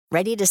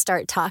Ready to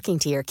start talking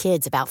to your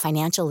kids about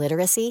financial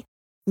literacy?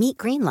 Meet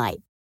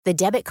Greenlight, the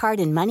debit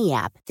card and money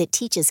app that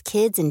teaches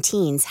kids and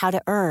teens how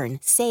to earn,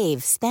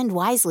 save, spend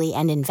wisely,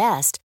 and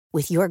invest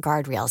with your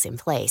guardrails in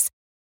place.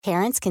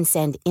 Parents can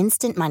send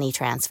instant money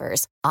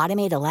transfers,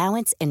 automate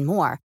allowance, and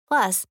more.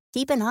 Plus,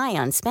 keep an eye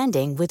on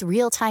spending with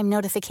real-time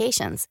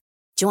notifications.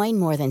 Join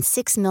more than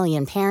 6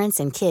 million parents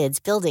and kids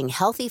building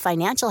healthy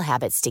financial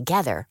habits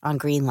together on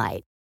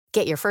Greenlight.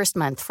 Get your first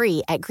month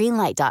free at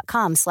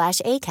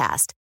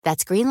greenlight.com/ACAST.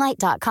 That's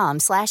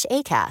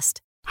greenlight.com/ACAST.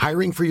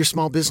 Hiring for your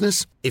small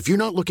business? If you're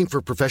not looking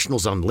for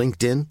professionals on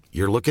LinkedIn,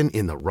 you're looking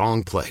in the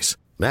wrong place.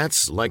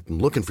 That's like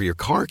looking for your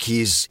car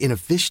keys in a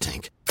fish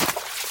tank.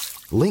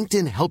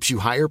 LinkedIn helps you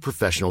hire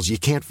professionals you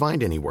can't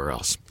find anywhere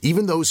else,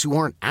 even those who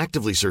aren't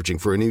actively searching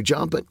for a new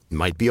job but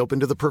might be open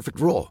to the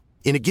perfect role.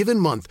 In a given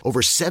month,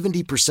 over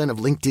 70% of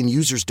LinkedIn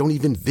users don't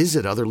even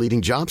visit other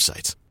leading job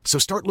sites. So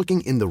start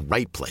looking in the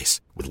right place.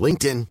 With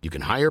LinkedIn, you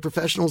can hire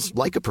professionals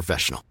like a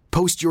professional.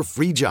 Post your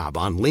free job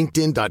on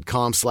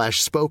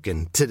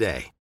linkedin.com/spoken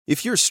today.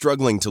 If you're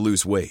struggling to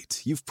lose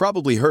weight, you've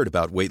probably heard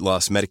about weight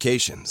loss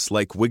medications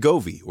like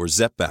Wegovy or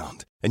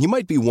Zepbound, and you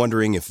might be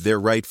wondering if they're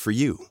right for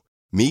you.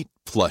 Meet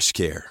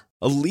PlushCare,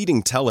 a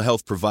leading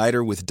telehealth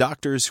provider with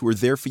doctors who are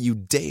there for you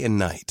day and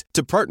night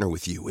to partner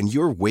with you in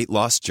your weight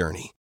loss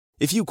journey.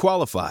 If you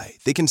qualify,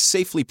 they can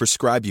safely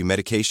prescribe you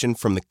medication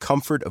from the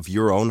comfort of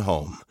your own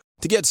home.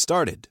 To get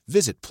started,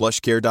 visit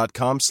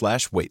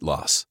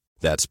plushcare.com/weightloss.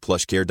 That's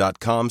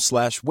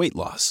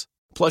plushcare.com/weightloss.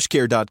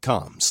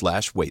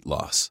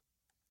 plushcare.com/weightloss.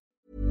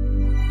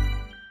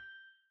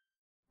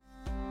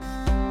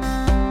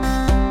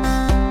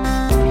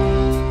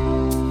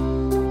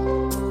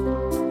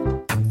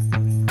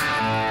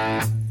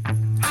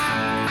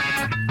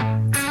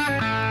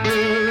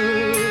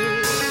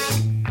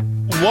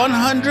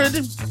 "100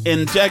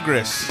 in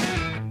Degris,"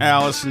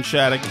 Allison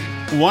Shattuck.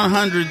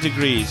 100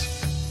 degrees.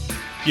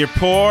 Your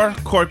poor,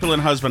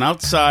 corpulent husband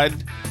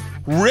outside,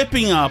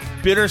 ripping up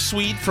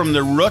bittersweet from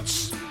the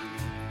roots.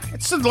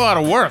 It's a lot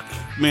of work.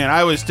 Man,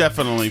 I was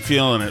definitely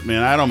feeling it,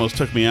 man. It almost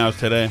took me out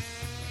today.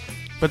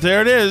 But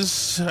there it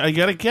is. I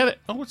gotta get it.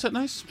 Oh, what's that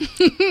nice?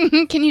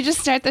 Can you just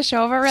start the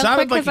show over real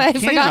Sounded quick? like a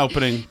Because I can forgot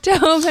opening.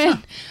 to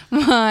open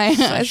my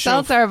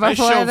seltzer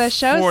before the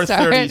show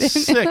started.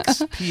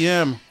 4:36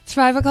 p.m. It's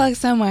 5 o'clock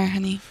somewhere,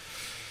 honey.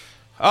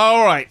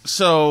 All right,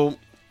 so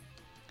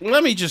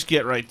let me just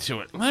get right to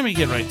it.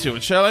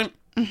 Shall I?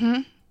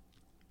 Mm-hmm.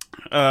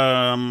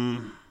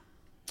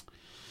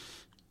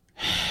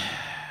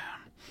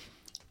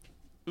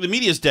 The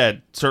media's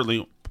dead,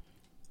 certainly.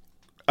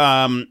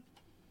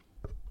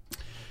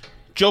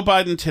 Joe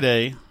Biden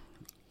today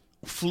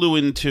flew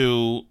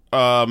into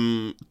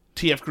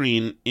TF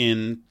Green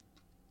in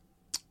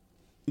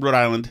Rhode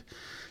Island,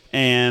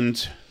 and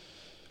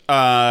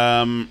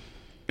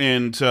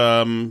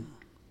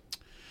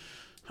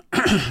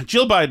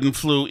Jill Biden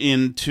flew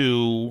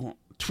into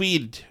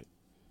Tweed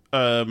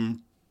Air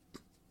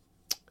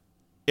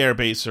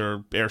Base or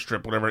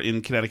airstrip, whatever,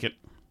 in Connecticut.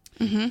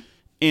 Mm-hmm.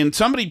 And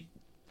somebody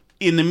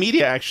in the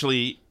media,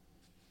 actually,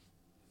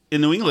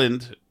 in New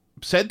England,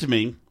 said to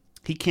me,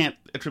 he can't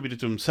attribute it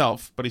to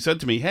himself, but he said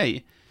to me,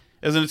 hey,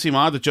 doesn't it seem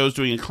odd that Joe's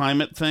doing a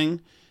climate thing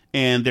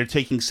and they're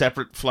taking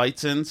separate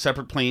flights in,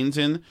 separate planes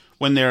in,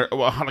 when they're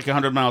like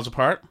 100 miles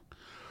apart?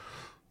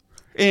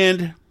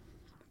 And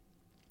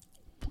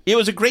it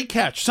was a great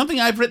catch. Something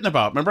I've written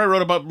about. Remember I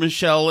wrote about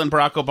Michelle and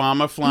Barack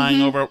Obama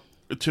flying over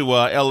to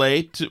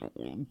L.A.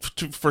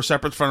 for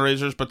separate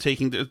fundraisers, but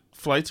taking the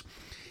flights.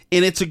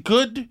 And it's a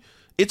good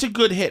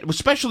hit,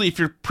 especially if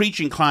you're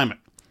preaching climate.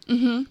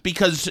 Mm-hmm.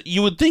 Because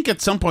you would think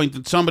at some point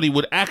that somebody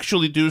would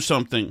actually do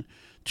something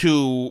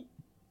to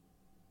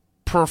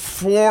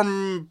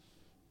perform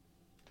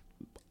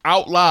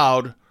out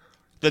loud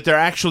that they're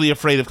actually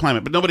afraid of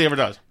climate, but nobody ever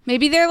does.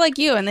 Maybe they're like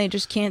you and they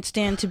just can't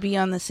stand to be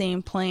on the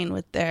same plane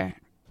with their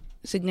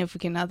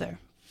significant other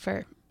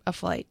for a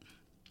flight.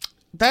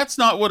 That's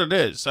not what it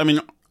is. I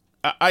mean,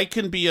 I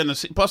can be in a...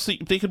 Plus,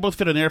 they could both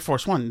fit in Air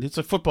Force One. It's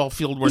a football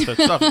field worth of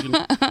stuff.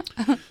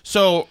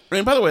 So,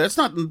 and by the way, that's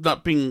not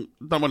wanting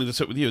to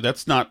sit with you.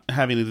 That's not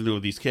having anything to do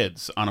with these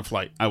kids on a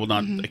flight. I will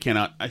not,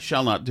 I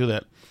shall not do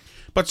that.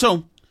 But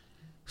so,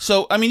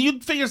 I mean,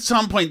 you'd figure at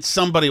some point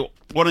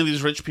one of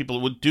these rich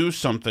people would do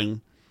something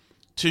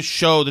to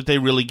show that they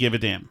really give a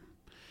damn.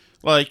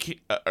 Like,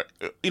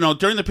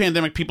 during the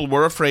pandemic, people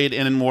were afraid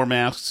and wore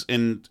masks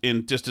and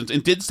distance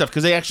and did stuff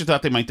because they actually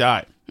thought they might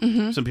die.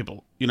 Mm-hmm. Some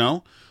people,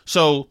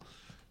 So,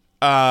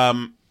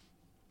 and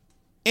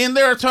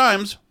there are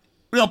times,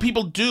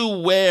 people do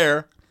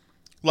wear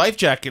life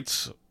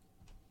jackets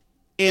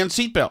and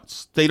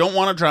seatbelts. They don't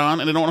want to drown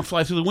and they don't want to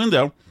fly through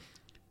the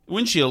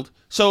windshield.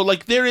 So,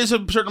 like, there is a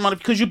certain amount of,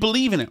 because you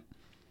believe in it.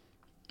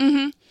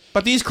 Mm-hmm.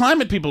 But these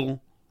climate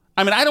people,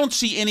 I mean, I don't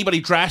see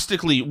anybody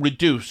drastically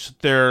reduce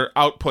their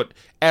output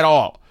at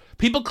all.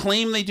 People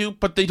claim they do,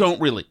 but they don't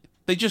really.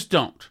 They just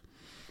don't.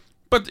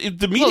 But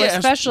the media... Well,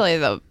 especially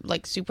the,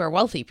 super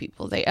wealthy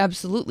people. They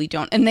absolutely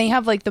don't. And they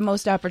have, the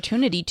most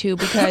opportunity to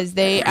because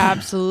they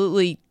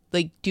absolutely,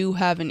 do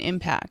have an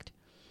impact.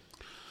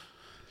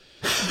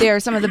 they're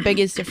some of the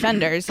biggest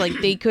offenders. Like,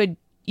 they could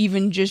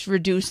even just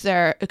reduce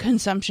their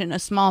consumption a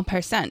small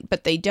percent,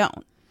 but they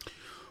don't.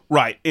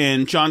 Right.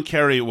 And John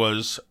Kerry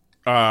was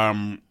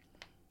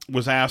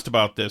asked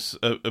about this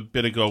a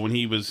bit ago when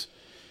he was,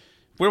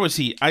 where was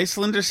he?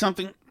 Iceland or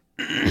something?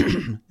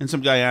 And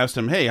some guy asked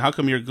him, hey, how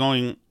come you're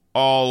going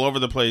all over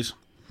the place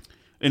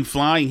and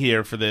flying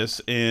here for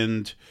this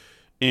and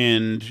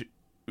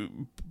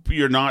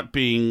you're not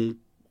being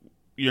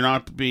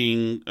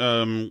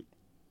I'm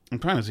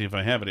trying to see if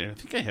I have it here. I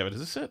think I have it. Is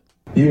this it?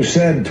 You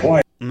said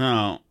twice.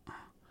 No.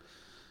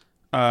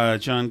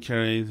 John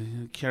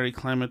Kerry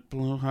climate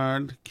blue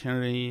hard,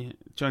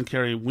 John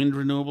Kerry wind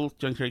renewable,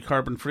 John Kerry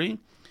carbon free.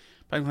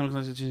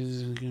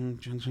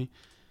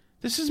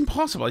 This is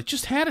impossible. I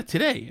just had it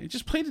today. I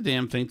just played the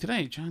damn thing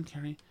today. John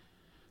Kerry,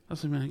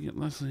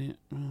 Leslie.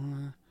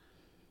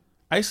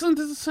 Iceland,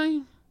 does it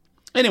say?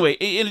 Anyway,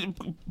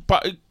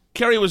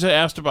 Kerry was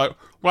asked about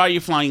why are you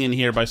flying in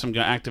here by some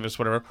activist,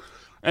 whatever,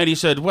 and he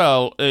said,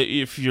 "Well,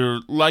 if you're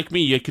like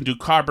me, you can do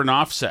carbon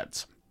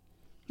offsets."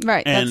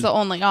 Right, And that's the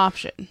only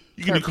option.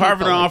 You can do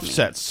carbon like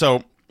offsets.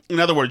 So, in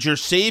other words, you're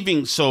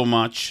saving so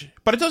much,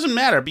 but it doesn't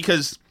matter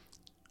because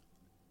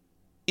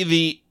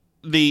the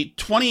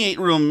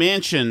 28-room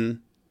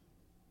mansion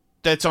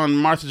that's on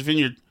Martha's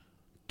Vineyard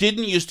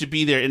didn't used to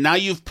be there, and now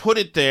you've put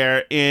it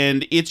there,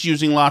 and it's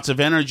using lots of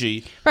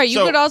energy. Right, you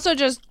could also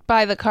just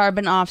buy the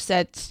carbon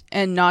offsets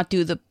and not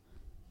do the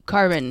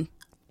carbon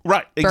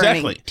right,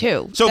 exactly. burning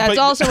too. So, that's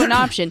also an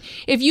option.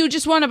 If you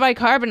just want to buy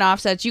carbon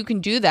offsets, you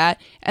can do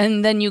that,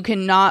 and then you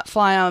can not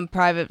fly on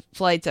private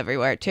flights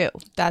everywhere too.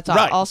 That's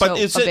also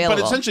available.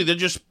 But essentially, they're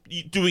just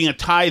doing a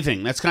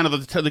tithing. That's kind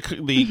of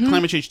the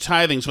climate change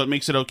tithing, so it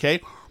makes it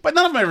okay. But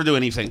none of them ever do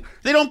anything.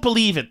 They don't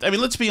believe it. I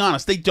mean, let's be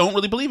honest. They don't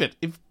really believe it.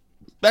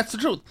 That's the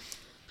truth.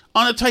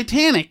 On a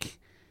Titanic,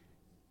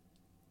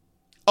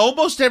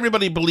 almost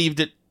everybody believed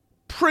it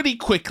pretty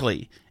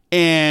quickly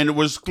and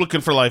was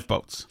looking for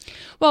lifeboats.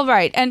 Well,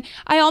 right. And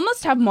I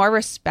almost have more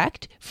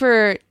respect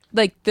for,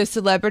 like, the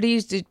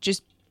celebrities that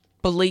just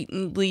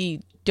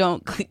blatantly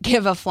don't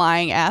give a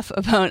flying F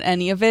about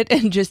any of it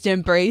and just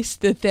embrace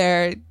that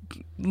they're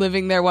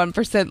living their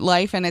 1%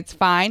 life and it's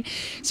fine.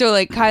 So,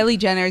 like, Kylie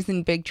Jenner's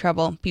in big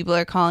trouble. People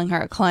are calling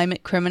her a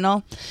climate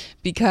criminal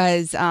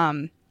because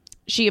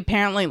she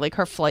apparently, like,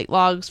 her flight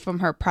logs from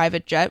her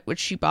private jet, which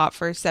she bought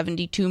for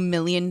 $72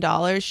 million,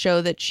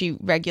 show that she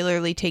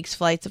regularly takes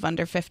flights of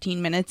under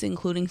 15 minutes,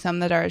 including some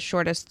that are as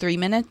short as 3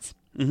 minutes,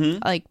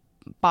 like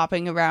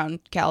bopping around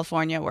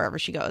California, wherever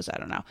she goes. I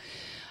don't know.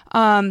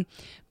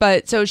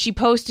 But so she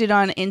posted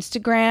on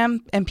Instagram,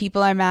 and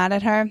people are mad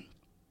at her,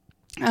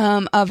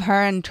 of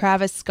her and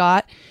Travis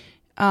Scott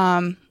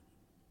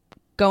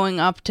going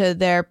up to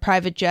their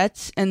private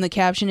jets, and the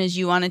caption is,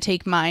 "You want to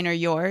take mine or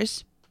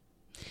yours?"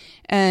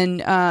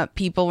 And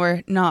people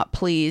were not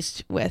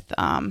pleased with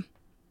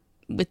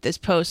this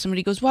post.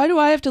 Somebody goes, "Why do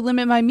I have to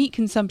limit my meat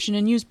consumption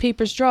and use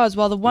paper straws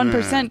while the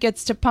 1%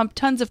 gets to pump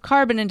tons of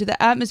carbon into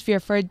the atmosphere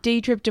for a day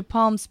trip to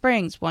Palm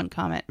Springs?" One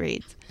comment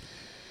reads.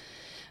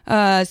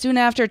 Soon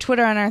after,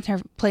 Twitter unearthed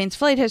her plane's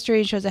flight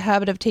history and shows a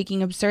habit of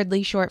taking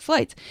absurdly short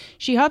flights.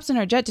 She hops in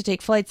her jet to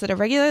take flights that are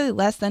regularly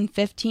less than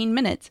 15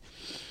 minutes.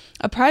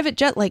 A private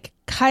jet like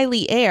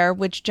Kylie Air,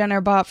 which Jenner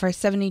bought for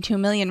 $72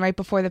 million right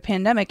before the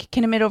pandemic,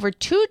 can emit over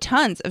 2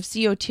 tons of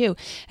CO2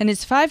 and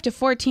is 5 to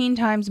 14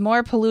 times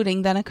more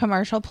polluting than a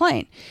commercial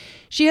plane.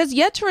 She has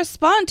yet to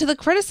respond to the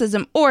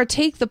criticism or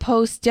take the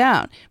post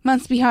down.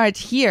 Must be hard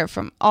to hear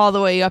from all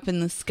the way up in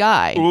the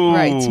sky,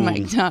 writes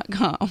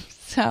Mike.com.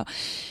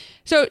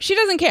 So she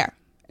doesn't care.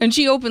 And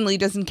she openly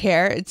doesn't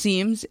care, it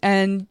seems.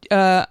 And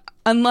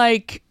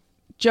unlike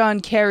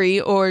John Kerry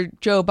or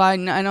Joe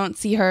Biden, I don't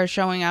see her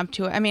showing up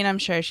to it. I mean, I'm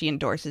sure she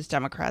endorses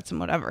Democrats and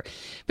whatever.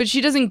 But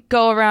she doesn't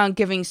go around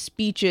giving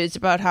speeches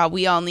about how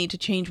we all need to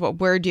change what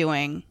we're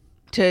doing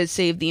to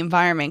save the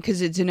environment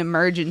because it's an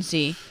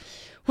emergency.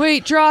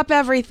 Wait, drop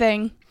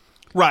everything.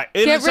 Right.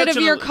 Get rid of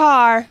your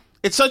car.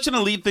 It's such an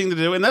elite thing to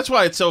do. And that's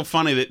why it's so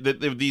funny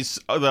that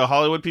the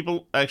Hollywood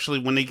people actually,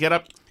 when they get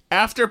up,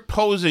 after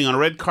posing on a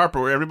red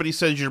carpet where everybody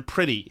says you're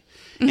pretty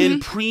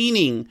and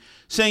preening,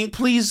 saying,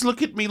 "Please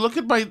look at me, look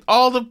at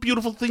all the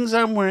beautiful things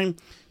I'm wearing.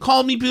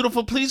 Call me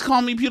beautiful, please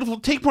call me beautiful.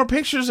 Take more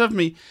pictures of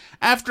me."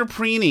 After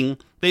preening,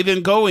 they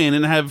then go in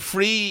and have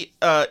free,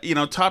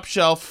 top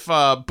shelf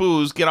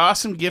booze, get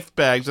awesome gift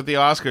bags at the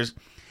Oscars,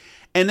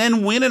 and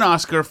then win an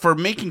Oscar for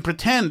making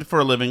pretend for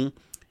a living,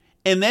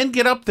 and then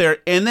get up there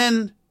and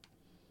then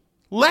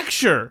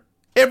lecture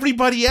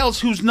everybody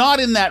else who's not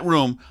in that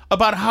room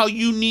about how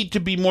you need to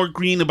be more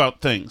green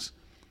about things.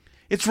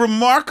 It's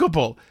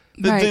remarkable.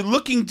 They're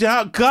looking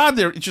down. God,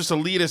 they're just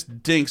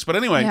elitist dinks. But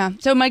anyway. Yeah.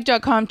 So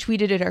Mike.com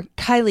tweeted at her,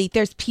 "Kylie,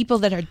 there's people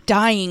that are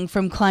dying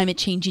from climate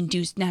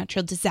change-induced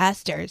natural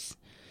disasters."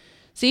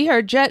 See,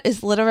 her jet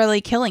is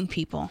literally killing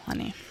people,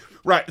 honey.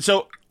 Right.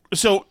 So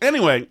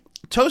anyway,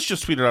 Toast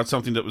just tweeted out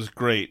something that was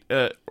great.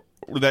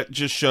 That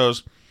just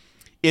shows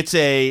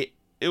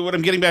what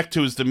I'm getting back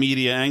to is the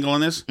media angle on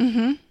this.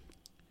 Mm-hmm.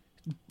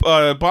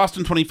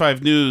 Boston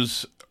 25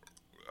 News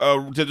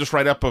did this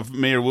write-up of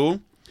Mayor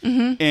Wu.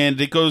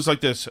 And it goes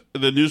like this,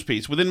 the news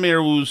piece. Within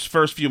Mayor Wu's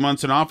first few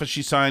months in office,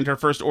 she signed her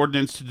first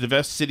ordinance to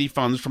divest city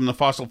funds from the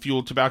fossil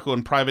fuel, tobacco,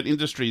 and private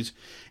industries,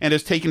 and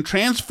has taken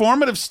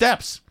transformative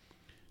steps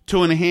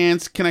to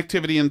enhance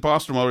connectivity in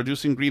Boston while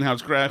reducing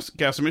greenhouse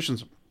gas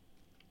emissions.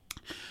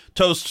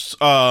 Toast's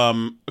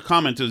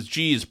comment is,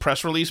 geez,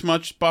 press release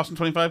much, Boston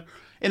 25?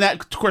 And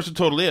that, of course, it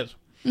totally is.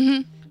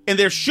 And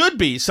there should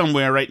be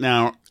somewhere right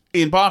now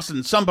in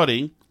Boston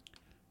somebody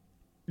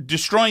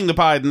destroying the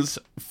Bidens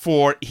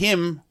for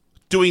him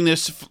doing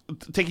this,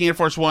 taking Air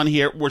Force One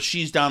here where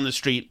she's down the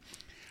street.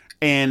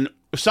 And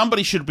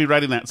somebody should be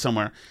writing that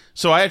somewhere.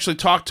 So I actually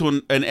talked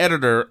to an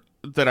editor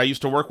that I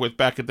used to work with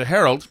back at the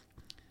Herald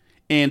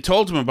and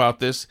told him about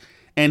this.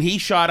 And he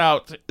shot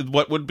out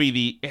what would be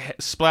the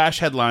splash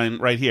headline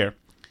right here.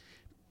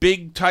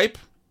 Big type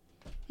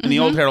in the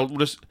old Herald,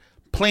 just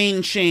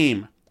plain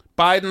shame.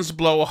 Biden's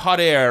blow hot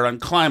air on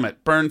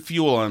climate, burn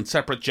fuel on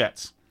separate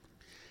jets.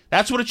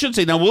 That's what it should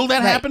say. Now, will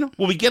that happen?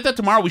 Will we get that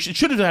tomorrow? It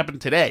should have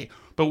happened today.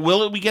 But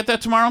will we get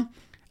that tomorrow?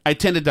 I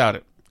tend to doubt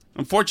it.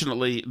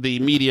 Unfortunately, the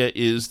media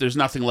there's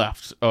nothing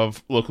left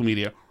of local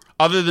media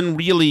other than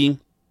really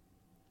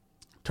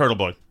Turtle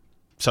Boy.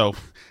 So,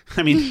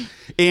 I mean,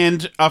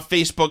 and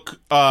Facebook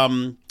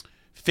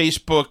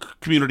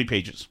community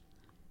pages.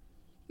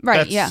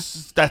 Right,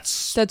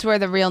 That's where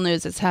the real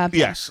news is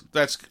happening. Yes,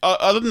 that's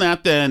other than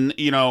that, then,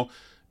 the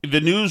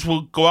news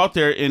will go out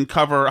there and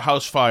cover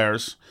house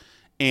fires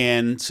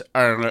and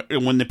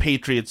when the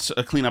Patriots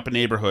clean up a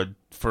neighborhood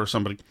for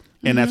somebody,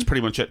 and that's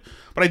pretty much it.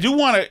 But I do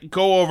want to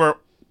go over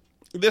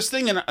this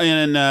thing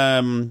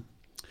in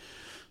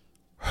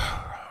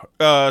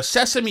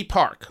Sesame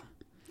Park.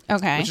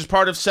 Okay. Which is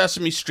part of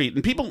Sesame Street.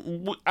 And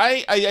people,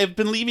 I've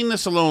been leaving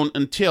this alone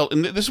until,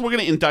 and this we're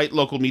going to indict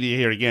local media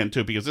here again,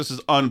 too, because this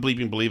is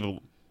unbelievably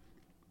believable.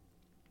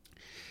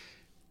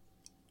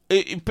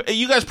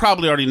 You guys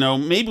probably already know,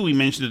 maybe we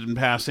mentioned it in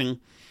passing.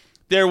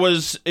 There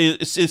was,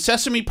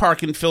 Sesame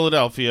Park in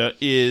Philadelphia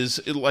is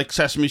like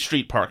Sesame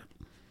Street Park.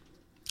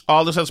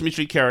 All the Sesame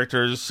Street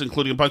characters,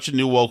 including a bunch of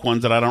new woke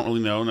ones that I don't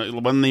really know.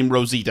 One named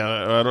Rosita,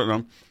 I don't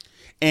know.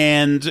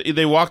 And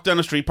they walk down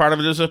the street, part of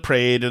it is a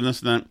parade and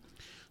this and that.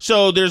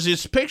 So there's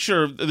this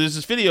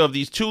video of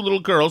these two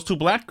little girls, two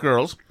black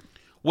girls,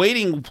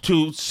 waiting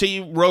to see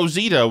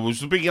Rosita, which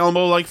is a big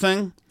Elmo-like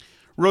thing.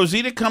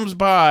 Rosita comes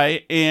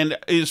by and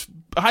is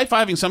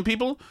high-fiving some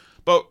people,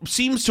 but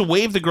seems to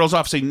wave the girls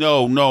off, saying,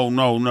 no, no,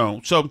 no,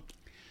 no. So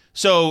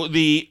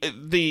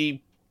the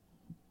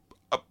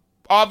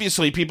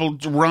obviously people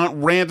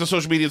ran to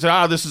social media and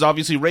said, this is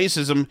obviously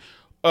racism.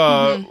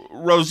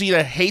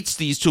 Rosita hates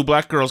these two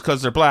black girls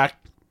because they're black.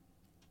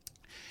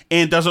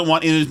 And doesn't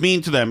want, and is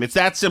mean to them. It's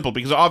that simple,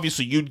 because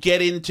obviously you'd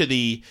get into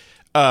the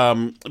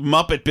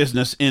Muppet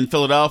business in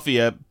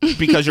Philadelphia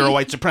because you're a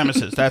white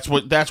supremacist. That's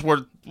where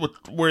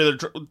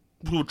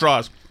who it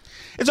draws.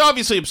 It's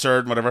obviously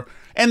absurd, whatever.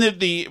 And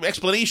the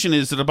explanation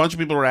is that a bunch of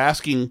people were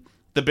asking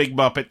the Big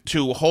Muppet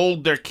to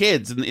hold their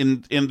kids,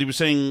 and they were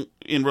saying,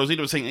 and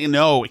Rosita was saying,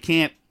 no, it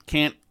can't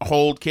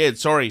hold kids.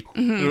 Sorry.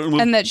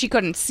 And that she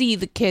couldn't see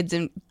the kids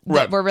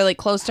that were really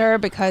close to her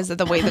because of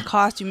the way the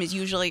costume is.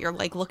 Usually you're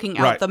like looking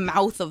out the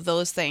mouth of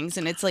those things,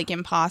 and it's like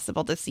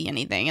impossible to see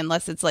anything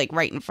unless it's like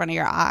right in front of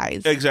your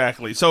eyes.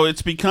 Exactly. So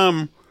it's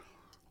become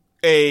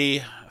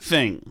a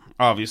thing,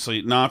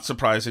 obviously, not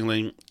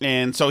surprisingly.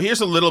 And so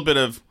here's a little bit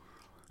of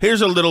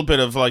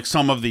like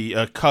some of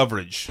the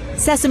coverage.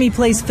 Sesame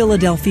Place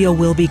Philadelphia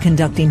will be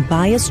conducting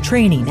bias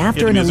training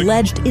after an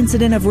alleged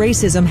incident of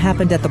racism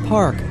happened at the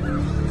park.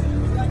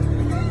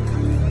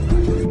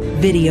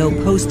 Video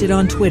posted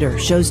on Twitter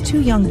shows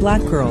two young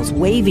black girls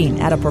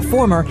waving at a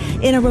performer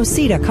in a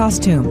Rosita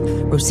costume.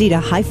 Rosita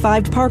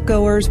high-fived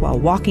parkgoers while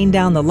walking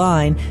down the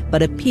line,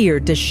 but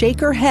appeared to shake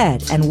her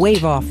head and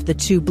wave off the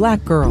two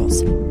black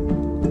girls.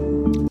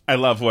 I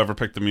love whoever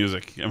picked the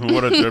music. I mean,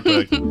 what a trip.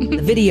 The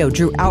video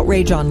drew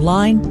outrage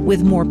online,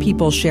 with more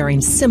people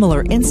sharing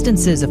similar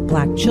instances of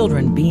black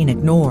children being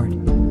ignored.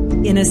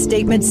 In a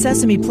statement,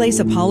 Sesame Place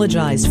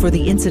apologized for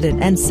the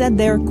incident and said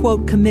they're,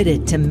 quote,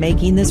 committed to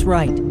making this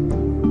right.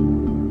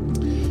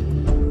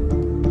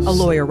 A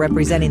lawyer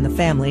representing the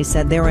family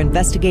said they're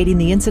investigating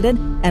the incident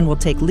and will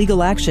take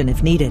legal action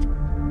if needed.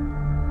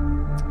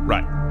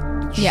 Right.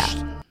 Yeah.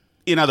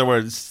 In other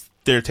words,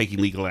 they're taking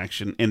legal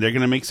action, and they're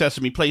going to make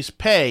Sesame Place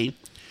pay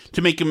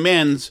to make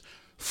amends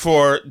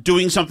for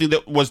doing something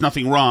that was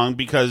nothing wrong,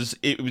 because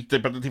they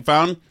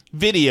found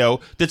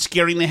video that's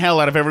scaring the hell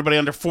out of everybody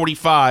under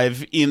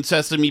 45 in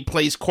Sesame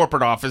Place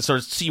corporate office or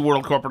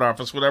SeaWorld corporate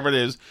office, whatever it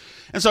is.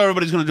 And so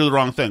everybody's going to do the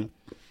wrong thing.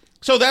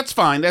 So that's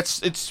fine.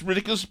 It's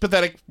ridiculous,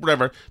 pathetic,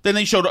 whatever. Then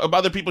they showed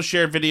other people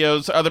share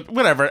videos,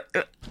 whatever.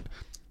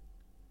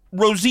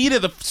 Rosita,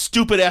 the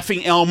stupid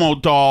effing Elmo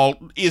doll,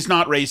 is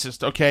not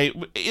racist, okay?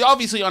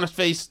 Obviously, on his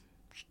face,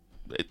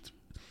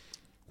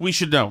 we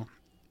should know.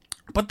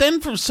 But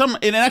then from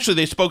and actually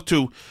they spoke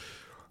to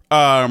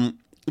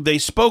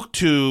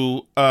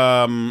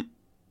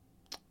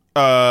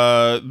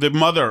the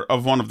mother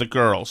of one of the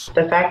girls.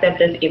 The fact that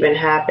this even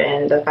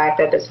happened, the fact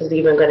that this is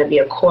even going to be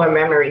a core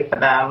memory for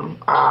them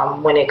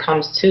when it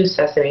comes to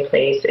Sesame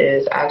Place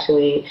is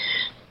actually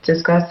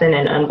disgusting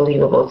and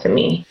unbelievable to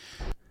me.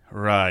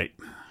 Right.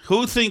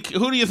 Who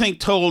do you think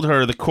told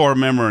her the core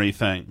memory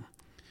thing?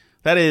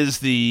 That is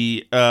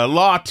the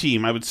law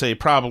team, I would say,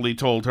 probably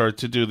told her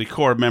to do the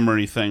core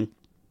memory thing.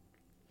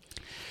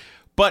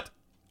 But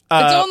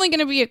it's only going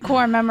to be a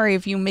core memory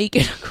if you make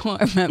it a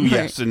core memory.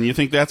 Yes, and you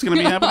think that's going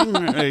to be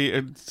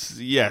happening?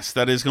 Yes,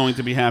 that is going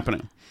to be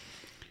happening.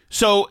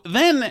 So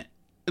then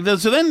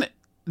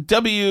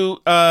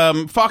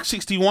Fox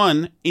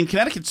 61 in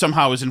Connecticut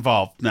somehow is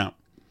involved now.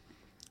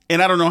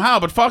 And I don't know how,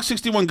 but Fox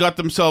 61 got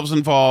themselves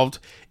involved.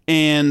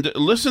 And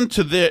listen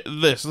to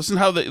this. Listen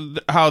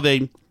how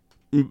they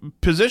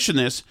position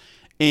this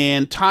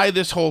and tie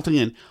this whole thing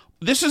in.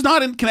 This is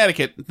not in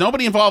Connecticut.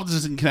 Nobody involved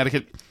is in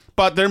Connecticut,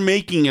 but they're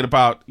making it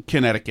about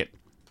Connecticut.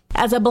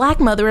 As a Black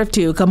mother of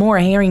two,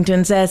 Kamora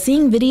Harrington says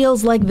seeing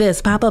videos like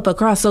this pop up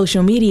across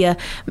social media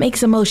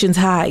makes emotions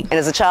high. And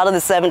as a child of the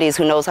 70s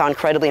who knows how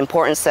incredibly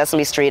important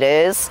Sesame Street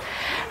is,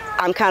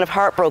 I'm kind of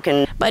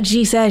heartbroken. But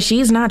she says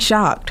she's not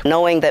shocked.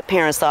 Knowing that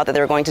parents thought that they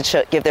were going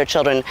to give their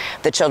children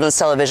the Children's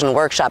Television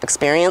Workshop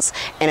experience,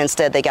 and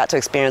instead they got to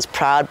experience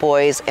Proud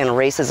Boys and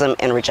racism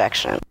and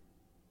rejection.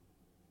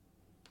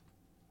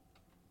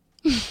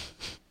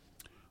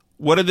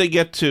 What did they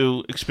get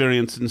to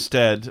experience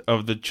instead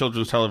of the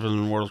Children's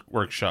Television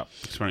Workshop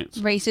experience?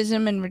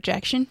 Racism and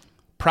rejection?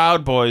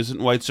 Proud Boys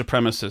and white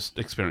supremacist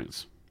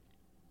experience.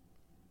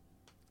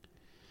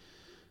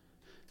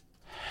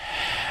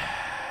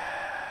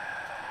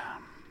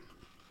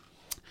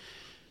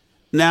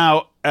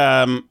 Now,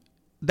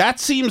 that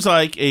seems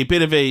like a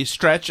bit of a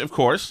stretch, of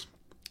course,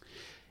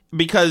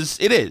 because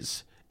it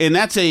is. And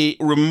that's a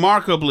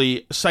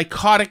remarkably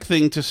psychotic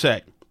thing to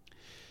say.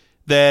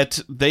 That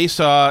they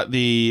saw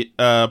the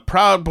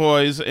Proud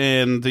Boys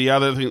and the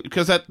other thing,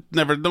 because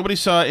nobody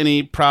saw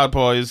any Proud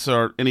Boys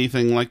or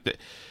anything like that.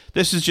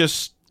 This is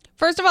just...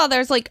 First of all,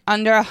 there's like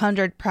under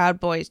 100 Proud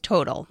Boys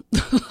total.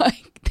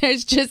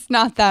 There's just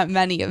not that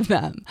many of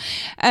them.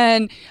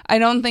 And I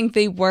don't think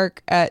they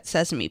work at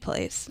Sesame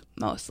Place,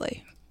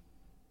 mostly.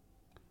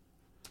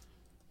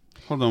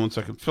 Hold on one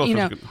second.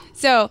 Phil,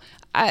 so,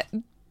 but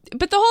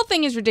the whole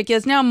thing is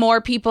ridiculous. Now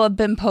more people have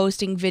been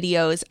posting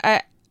videos.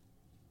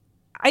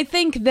 I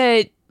think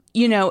that,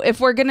 if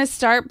we're going to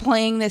start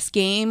playing this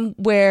game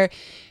where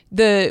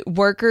the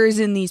workers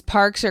in these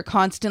parks are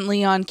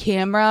constantly on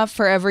camera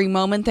for every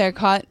moment they're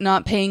caught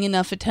not paying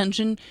enough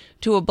attention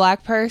to a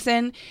Black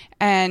person,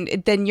 and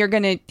then you're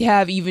going to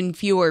have even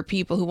fewer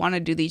people who want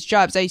to do these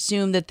jobs. I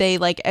assume that they,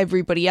 like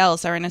everybody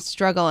else, are in a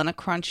struggle and a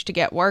crunch to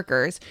get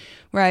workers,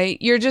 right?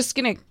 You're just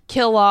going to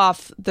kill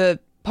off the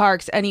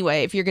parks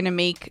anyway if you're going to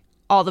make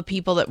all the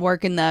people that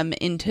work in them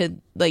into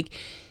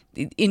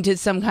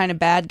some kind of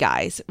bad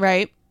guys,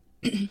 right?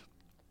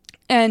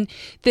 And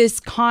this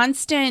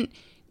constant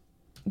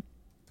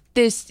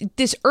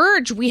this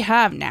urge we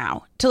have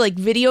now to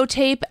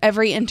videotape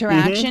every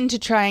interaction to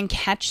try and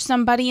catch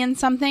somebody in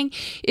something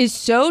is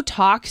so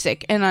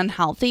toxic and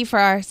unhealthy for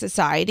our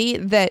society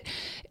that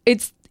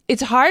it's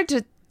hard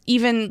to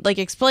even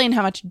explain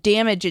how much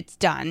damage it's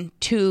done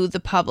to the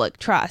public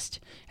trust,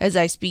 as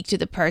I speak to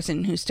the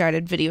person who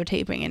started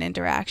videotaping an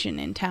interaction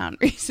in town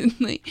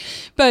recently.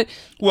 But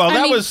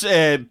that was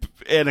at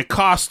a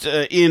cost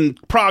in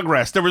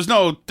progress. There was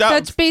no doubt.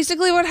 That's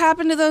basically what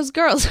happened to those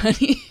girls,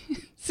 honey.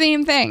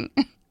 Same thing.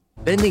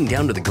 Bending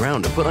down to the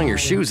ground to put on your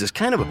shoes is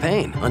kind of a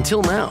pain.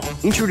 Until now.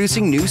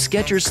 Introducing new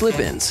Skechers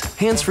Slip-ins.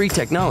 Hands-free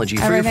technology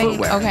for your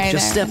footwear. Okay,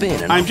 just step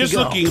in and I'm just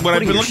looking, what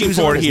I've been looking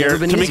for here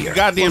to make a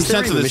goddamn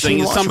sense of this thing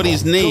is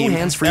somebody's name.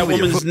 That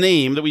woman's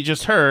name that we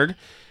just heard.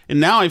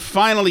 And now I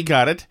finally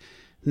got it.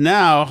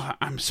 Now,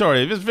 I'm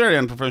sorry, it was very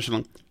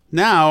unprofessional.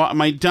 Now,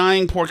 my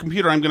dying poor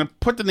computer, I'm going to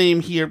put the name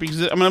here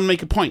because I'm going to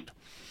make a point.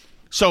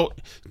 So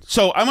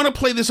I'm going to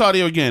play this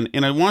audio again,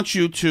 and I want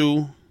you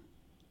to...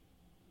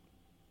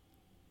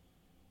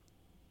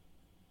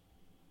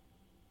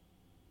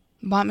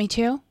 Want me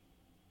to?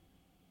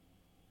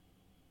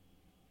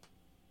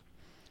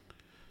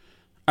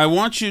 I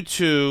want you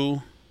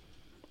to...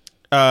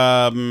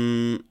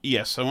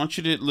 yes, I want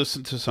you to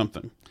listen to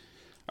something.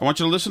 I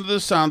want you to listen to the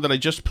sound that I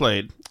just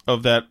played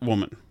of that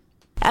woman.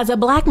 As a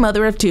Black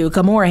mother of two,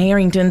 Kamora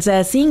Harrington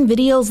says seeing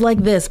videos like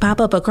this pop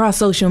up across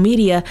social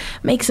media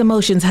makes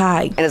emotions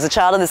high. And as a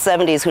child of the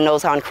 70s who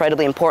knows how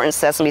incredibly important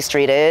Sesame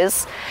Street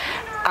is,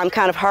 I'm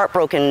kind of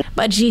heartbroken.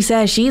 But she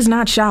says she's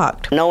not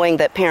shocked. Knowing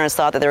that parents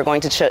thought that they were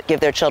going to give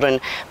their children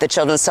the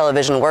Children's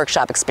Television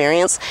Workshop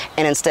experience,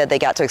 and instead they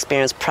got to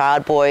experience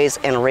Proud Boys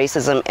and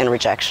racism and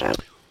rejection.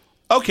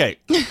 Okay,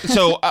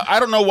 so I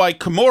don't know why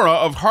Kamora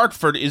of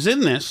Hartford is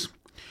in this,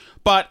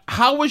 but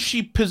how was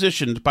she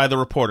positioned by the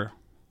reporter?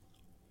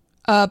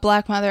 A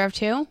Black mother of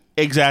two?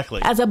 Exactly.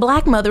 As a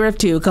Black mother of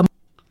two,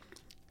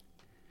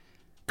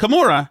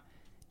 Kamora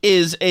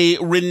is a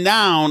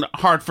renowned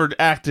Hartford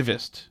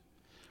activist.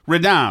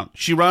 Renowned.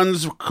 She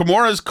runs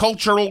Kamora's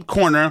Cultural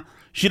Corner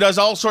She does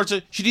all sorts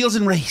of... She deals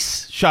in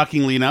race,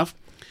 shockingly enough.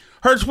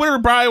 Her Twitter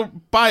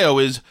bio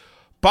is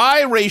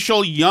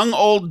biracial young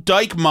old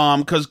dyke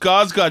mom because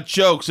God's got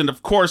jokes and,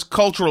 of course,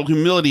 cultural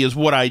humility is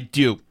what I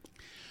do.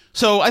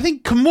 So I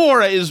think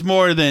Kimora is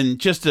more than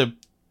just a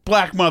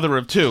black mother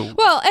of two.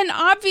 Well, and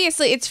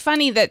obviously it's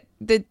funny that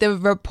the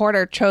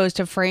reporter chose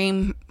to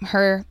frame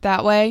her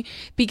that way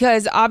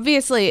because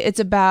obviously it's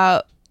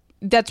about...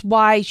 That's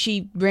why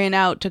she ran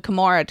out to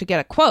Kimora to get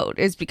a quote,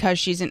 is because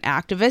she's an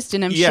activist,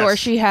 and I'm sure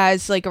she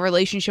has like a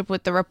relationship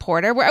with the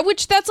reporter,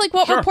 which that's like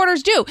what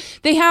reporters do.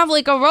 They have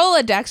like a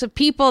Rolodex of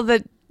people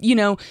that, you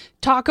know,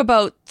 talk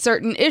about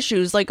certain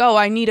issues. Like, oh,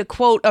 I need a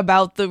quote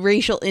about the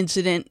racial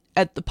incident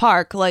at the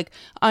park. Like,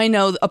 I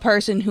know a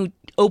person who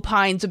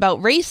opines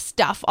about race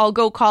stuff. I'll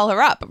go call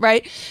her up,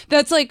 right?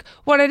 That's like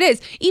what it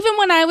is. Even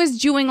when I was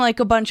doing like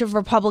a bunch of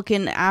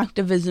Republican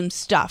activism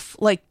stuff,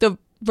 like the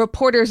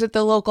reporters at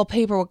the local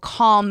paper would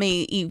call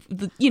me,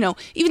 you know,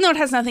 even though it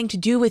has nothing to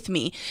do with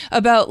me,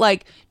 about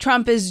like,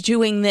 Trump is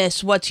doing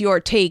this. What's your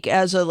take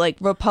as a like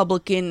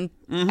Republican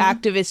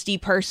activist-y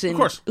person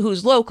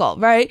who's local,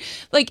 right?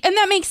 Like, and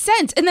that makes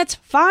sense. And that's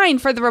fine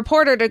for the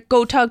reporter to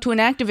go talk to an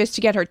activist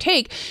to get her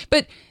take.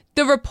 But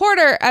the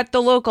reporter at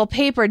the local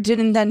paper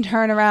didn't then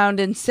turn around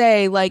and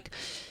say like,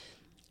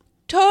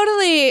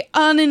 totally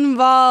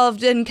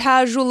uninvolved and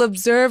casual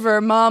observer,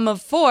 mom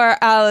of four,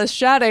 Alice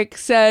Shattuck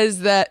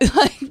says that,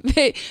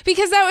 like,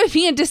 because that would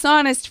be a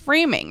dishonest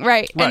framing,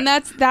 right? And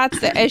that's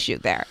the issue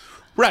there.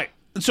 Right.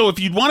 So if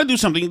you'd want to do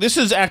something, this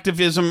is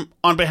activism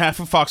on behalf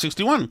of Fox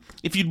 61.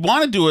 If you'd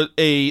want to do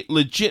a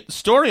legit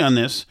story on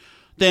this,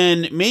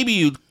 then maybe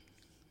you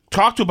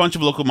talk to a bunch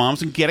of local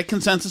moms and get a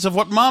consensus of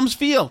what moms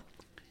feel.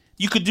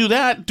 You could do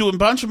that, do a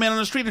bunch of men on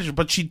the street,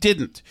 but she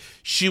didn't.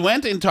 She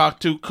went and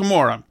talked to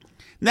Kimora.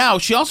 Now,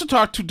 she also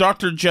talked to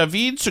Dr.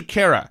 Javid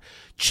Sukkara,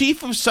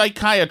 chief of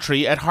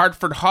psychiatry at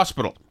Hartford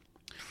Hospital.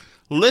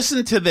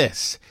 Listen to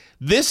this.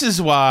 This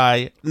is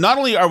why not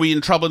only are we in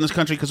trouble in this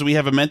country because we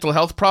have a mental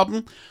health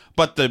problem,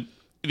 but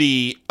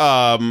the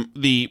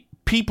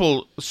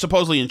people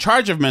supposedly in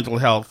charge of mental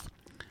health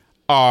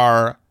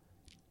are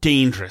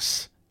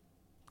dangerous,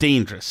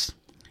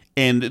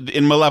 and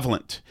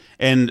malevolent.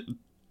 And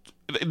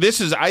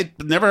this is, I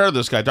never heard of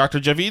this guy,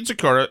 Dr. Javid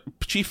Sukkara,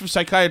 chief of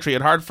psychiatry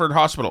at Hartford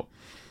Hospital.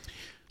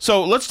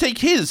 So let's take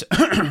his,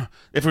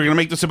 if we're going to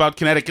make this about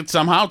Connecticut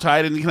somehow, tie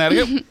it into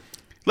Connecticut,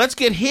 let's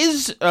get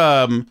his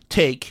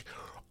take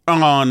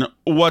on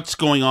what's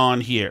going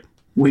on here.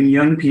 When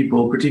young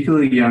people,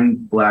 particularly young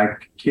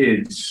Black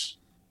kids,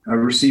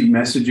 receive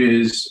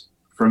messages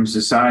from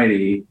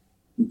society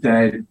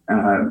that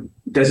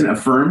doesn't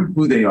affirm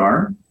who they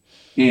are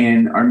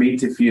and are made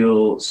to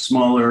feel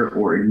smaller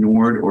or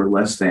ignored or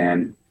less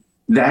than,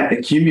 that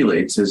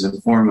accumulates as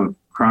a form of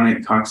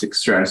chronic toxic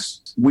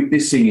stress.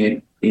 Witnessing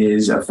it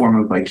is a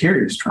form of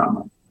vicarious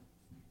trauma,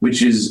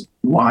 which is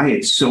why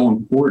it's so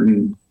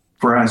important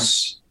for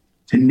us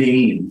to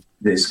name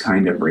this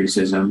kind of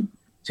racism,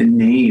 to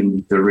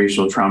name the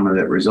racial trauma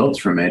that results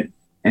from it,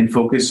 and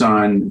focus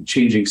on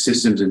changing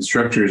systems and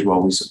structures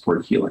while we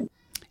support healing.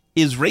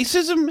 Is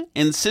racism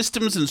and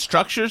systems and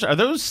structures, are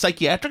those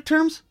psychiatric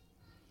terms?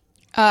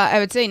 I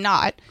would say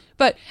not.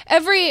 But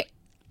every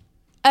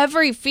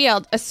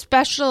field,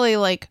 especially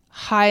like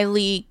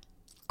highly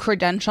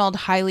credentialed,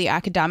 highly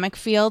academic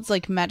fields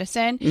like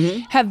medicine,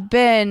 have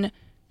been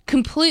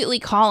completely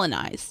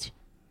colonized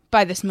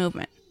by this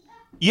movement.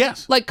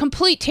 Yes. Like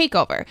complete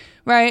takeover,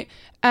 right?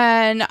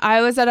 And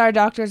I was at our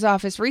doctor's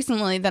office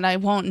recently that I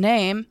won't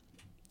name.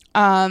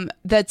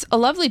 That's a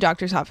lovely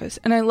doctor's office.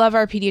 And I love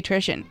our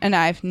pediatrician. And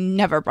I've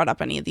never brought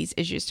up any of these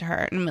issues to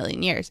her in a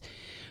million years.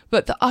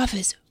 But the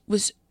office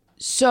was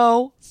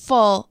so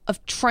full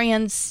of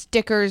trans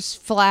stickers,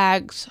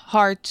 flags,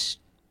 hearts,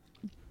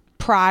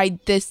 pride,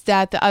 this,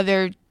 that, the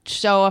other,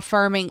 so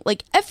affirming,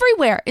 like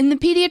everywhere in the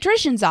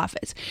pediatrician's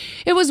office.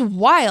 It was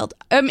wild.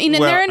 I mean,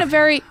 and they're in a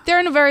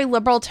very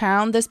liberal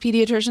town, this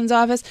pediatrician's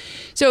office.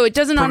 So it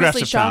doesn't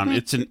honestly shock me.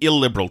 It's an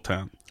illiberal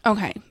town.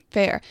 Okay,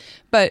 fair.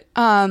 But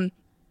a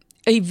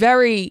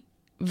very,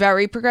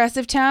 very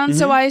progressive town.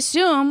 So I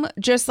assume,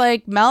 just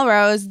like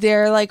Melrose,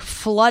 they're like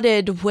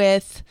flooded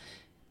with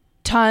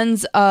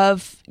tons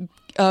of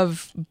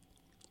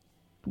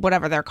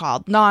whatever they're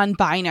called,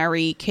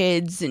 non-binary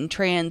kids and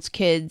trans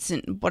kids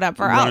and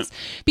whatever else.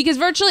 Because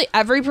virtually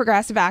every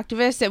progressive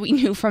activist that we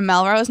knew from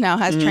Melrose now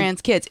has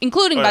trans kids,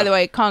 including, by the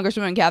way,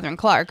 Congresswoman Catherine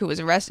Clark, who was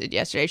arrested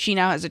yesterday. She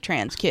now has a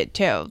trans kid,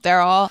 too. They're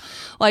all,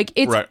 like,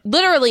 it's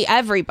literally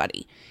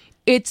everybody.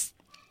 It's...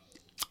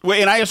 Well,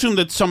 and I assume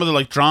that some of the,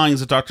 like,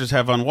 drawings that doctors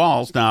have on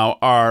walls now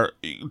are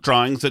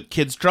drawings that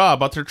kids draw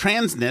about their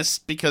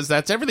transness, because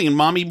that's everything.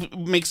 And it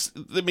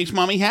makes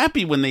mommy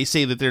happy when they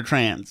say that they're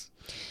trans.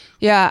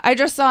 Yeah, I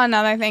just saw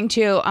another thing,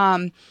 too.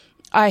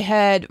 I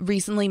had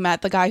recently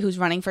met the guy who's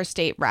running for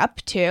state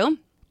rep, too.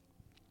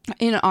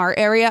 in our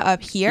area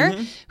up here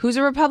who's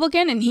a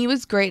Republican, and he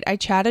was great. I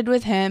chatted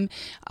with him.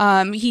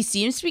 He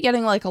seems to be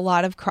getting like a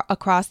lot of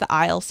across the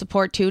aisle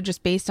support too,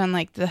 just based on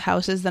like the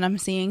houses that I'm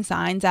seeing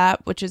signs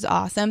at, which is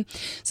awesome.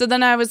 So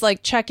then I was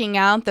like checking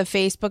out the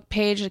Facebook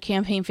page, the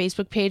campaign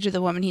Facebook page of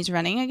the woman he's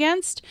running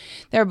against.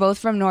 They're both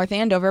from North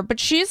Andover, but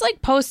she's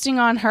like posting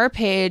on her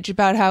page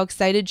about how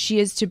excited she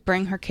is to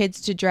bring her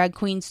kids to Drag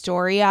Queen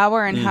Story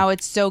Hour and how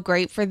it's so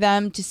great for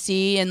them to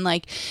see, and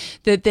like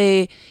that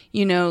they,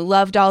 you know,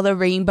 loved all the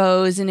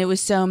rainbows and it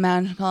was so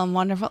magical and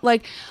wonderful.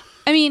 Like,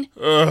 I mean,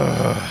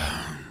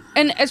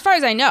 and as far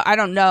as I know, I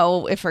don't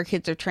know if her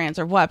kids are trans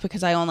or what,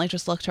 because I only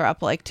just looked her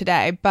up like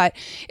today, but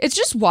it's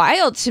just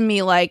wild to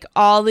me, like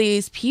all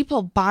these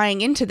people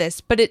buying into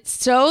this, but it's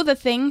so the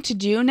thing to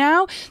do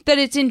now that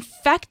it's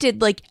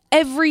infected like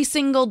every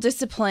single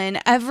discipline,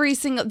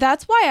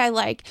 that's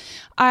why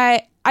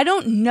I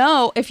don't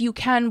know if you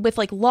can with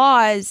like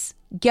laws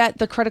get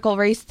the critical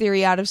race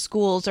theory out of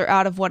schools or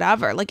out of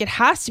whatever. Like, it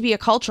has to be a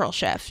cultural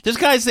shift. This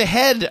guy's the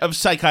head of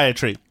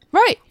psychiatry.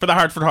 Right. For the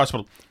Hartford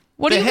Hospital.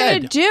 What are you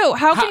going to do?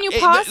 How can you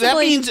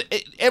possibly... That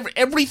means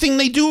everything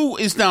they do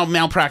is now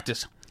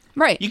malpractice.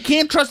 Right. You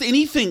can't trust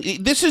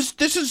anything. This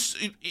is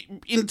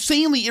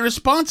insanely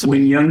irresponsible.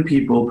 When young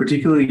people,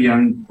 particularly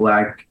young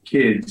Black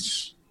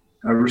kids,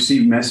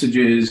 receive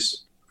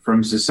messages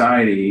from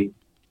society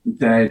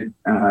that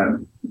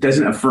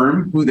doesn't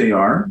affirm who they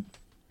are,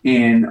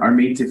 and are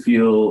made to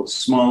feel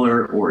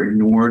smaller or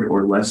ignored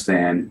or less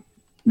than,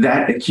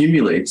 that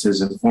accumulates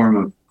as a form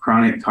of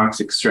chronic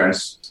toxic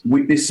stress.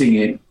 Witnessing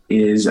it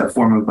is a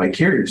form of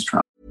vicarious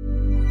trauma.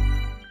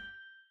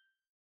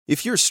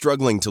 If you're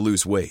struggling to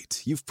lose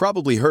weight, you've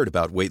probably heard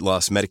about weight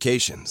loss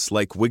medications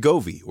like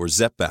Wegovy or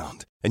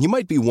Zepbound, and you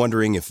might be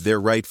wondering if they're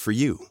right for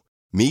you.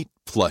 Meet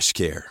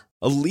PlushCare,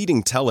 a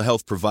leading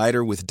telehealth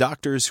provider with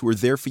doctors who are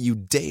there for you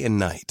day and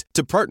night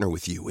to partner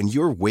with you in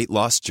your weight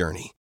loss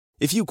journey.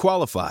 If you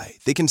qualify,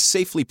 they can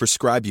safely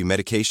prescribe you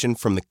medication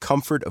from the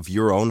comfort of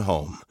your own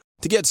home.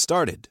 To get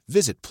started,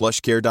 visit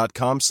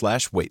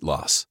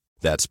plushcare.com/weightloss.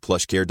 That's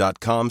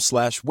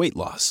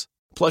plushcare.com/weightloss.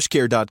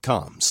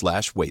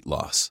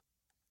 plushcare.com/weightloss.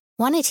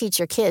 Want to teach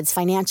your kids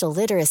financial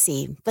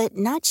literacy, but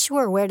not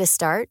sure where to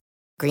start?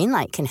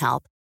 Greenlight can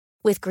help.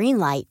 With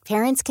Greenlight,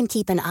 parents can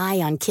keep an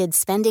eye on kids'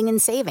 spending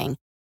and saving,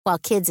 while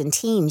kids and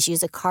teens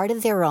use a card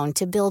of their own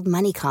to build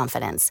money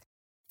confidence.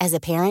 As a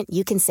parent,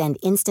 you can send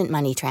instant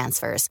money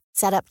transfers,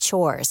 set up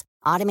chores,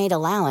 automate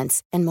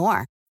allowance, and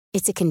more.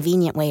 It's a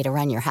convenient way to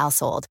run your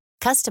household,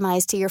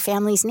 customized to your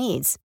family's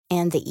needs,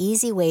 and the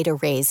easy way to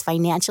raise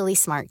financially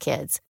smart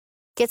kids.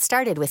 Get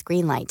started with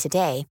Greenlight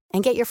today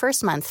and get your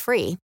first month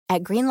free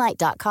at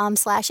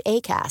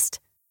greenlight.com/ACAST.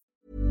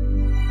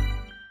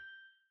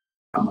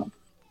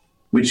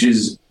 Which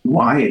is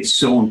why it's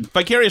so...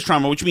 Vicarious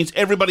trauma, which means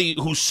everybody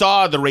who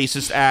saw the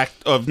racist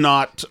act of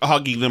not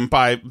hugging them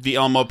by the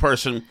Elmo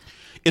person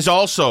is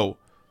also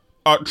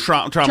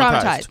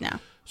traumatized now.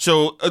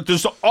 So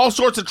there's all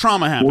sorts of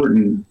trauma happening.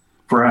 Important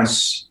for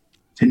us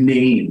to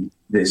name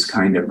this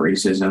kind of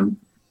racism,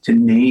 to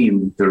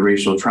name the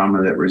racial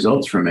trauma that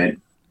results from it,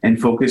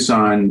 and focus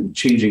on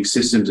changing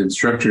systems and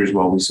structures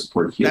while we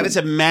support healing. That is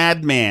a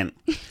madman.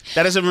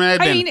 That is a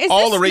madman. I mean,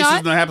 all the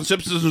racism that happens,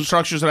 systems and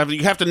structures that happen,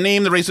 you have to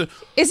name the racism.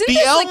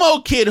 The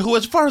Elmo kid, who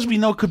as far as we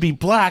know could be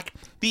Black,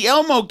 the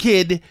Elmo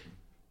kid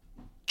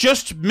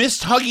just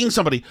missed hugging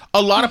somebody.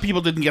 A lot of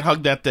people didn't get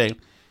hugged that day.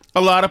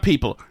 A lot of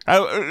people. I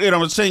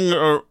was saying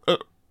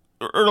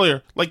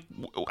earlier, like,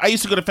 I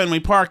used to go to Fenway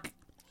Park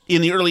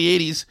in the early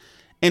 80s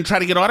and try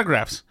to get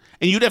autographs.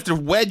 And you'd have to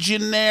wedge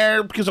in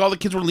there because all the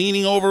kids were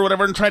leaning over or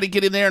whatever and try to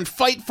get in there and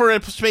fight for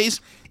a space.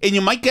 And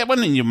you might get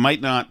one and you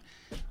might not.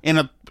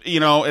 At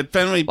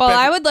Fenway... Well,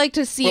 I would like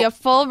to see a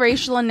full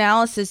racial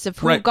analysis of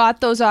who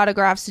got those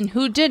autographs and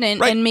who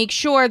didn't, and make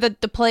sure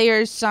that the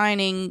players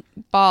signing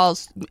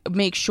balls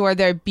make sure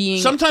they're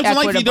being sometimes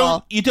equitable. in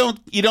life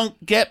you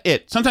don't get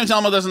it. Sometimes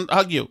Elmo doesn't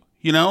hug you,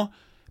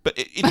 but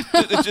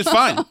it's just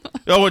fine.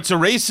 Oh, it's a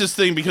racist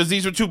thing because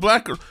these are two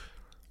Black girls.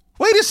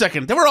 Wait a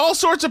second, there were all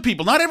sorts of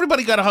people. Not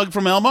everybody got a hug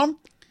from Elmo.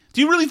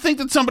 Do you really think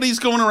that somebody's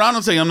going around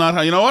and saying, I'm not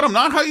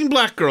hugging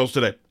Black girls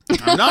today.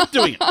 I'm not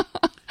doing it. I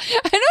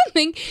don't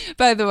think,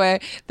 by the way,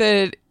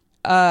 that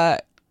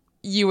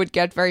you would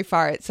get very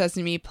far at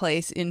Sesame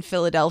Place in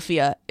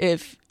Philadelphia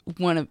if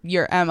one of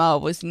your MO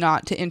was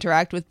not to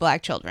interact with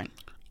Black children.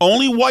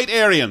 Only white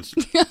Aryans.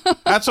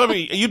 That's what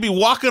you'd be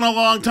walking a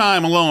long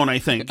time alone, I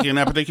think, in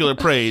that particular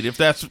parade, if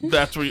that's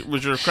what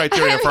was your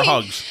criteria for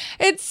hugs.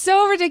 It's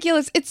so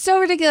ridiculous. It's so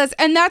ridiculous.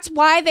 And that's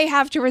why they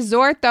have to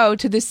resort, though,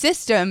 to the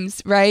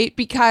systems, right?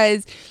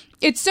 Because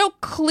it's so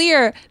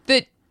clear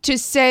that to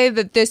say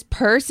that this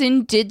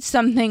person did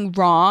something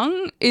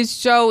wrong is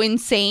so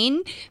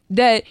insane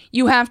that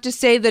you have to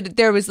say that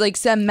there was like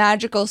some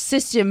magical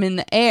system in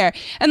the air.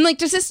 And like,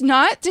 does a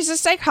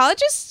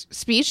psychologist's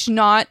speech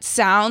not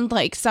sound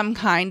like some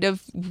kind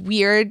of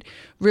weird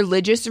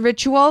religious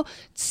ritual,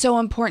 it's so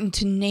important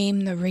to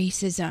name the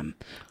racism.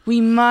 We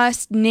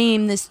must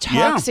name this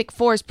toxic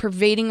force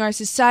pervading our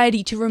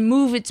society to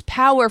remove its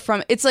power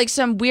from it's like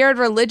some weird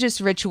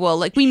religious ritual.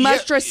 Like we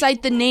must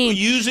recite the name.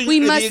 We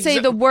must say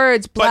the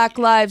words Black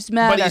Lives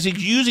Matter. But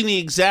he's using the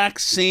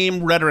exact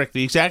same rhetoric,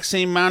 the exact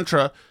same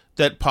mantra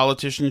that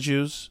politicians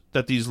use,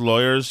 that these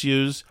lawyers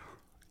use.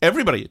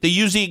 Everybody. They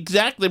use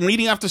they're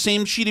reading off the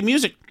same sheet of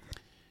music.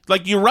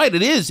 Like, you're right,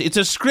 it is. It's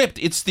a script.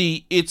 It's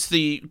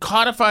the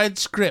codified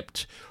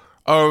script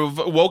of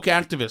woke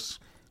activists.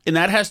 And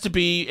that has to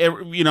be,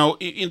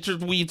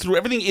 interweaved through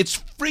everything.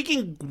 It's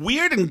freaking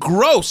weird and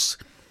gross.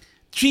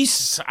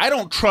 Jesus, I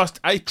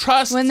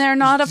trust... When they're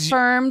not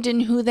affirmed in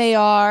who they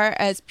are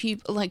as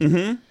people, like,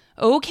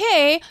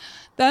 okay,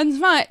 that's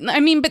fine. I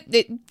mean, but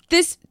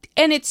this...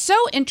 And it's so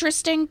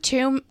interesting,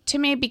 to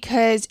me,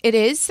 because it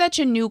is such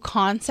a new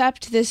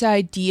concept, this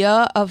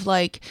idea of,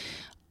 like,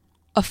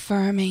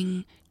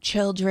 affirming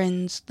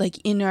children's, like,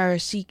 inner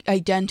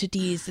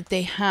identities that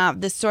they have,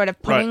 this sort of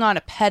putting on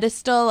a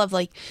pedestal of,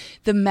 like,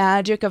 the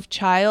magic of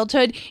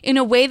childhood in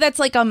a way that's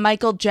like a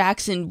Michael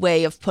Jackson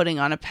way of putting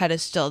on a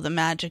pedestal the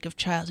magic of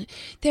childhood.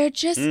 They're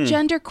just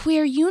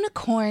genderqueer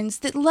unicorns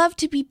that love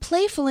to be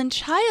playful and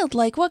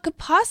childlike. What could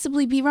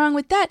possibly be wrong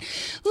with that?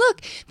 Look,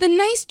 the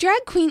nice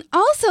drag queen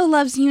also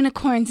loves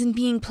unicorns and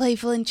being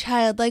playful and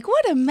childlike.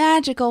 What a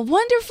magical,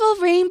 wonderful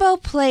rainbow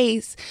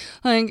place.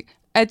 Like,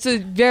 it's a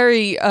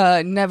very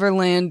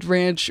Neverland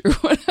Ranch or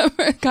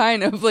whatever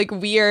kind of like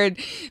weird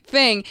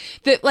thing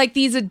that like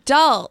these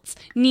adults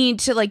need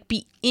to like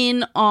be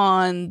in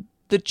on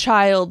the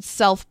child's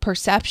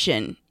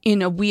self-perception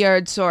in a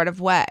weird sort of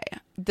way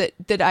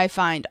that I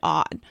find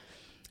odd.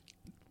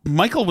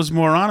 Michael was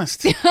more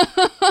honest.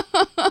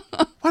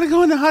 Want to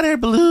go in the hot air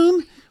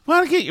balloon?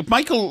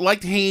 Michael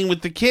liked hanging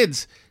with the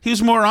kids. He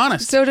was more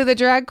honest. So do the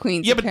drag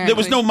queens. Yeah, but there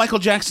was no Michael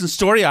Jackson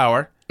story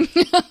hour.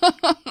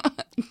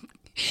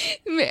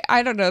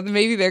 I don't know.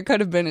 Maybe there could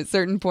have been at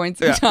certain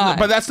points in time,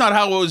 but that's not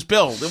how it was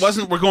built. It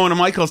wasn't. We're going to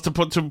Michael's to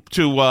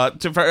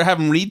have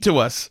him read to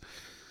us.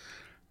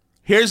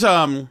 Here's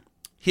this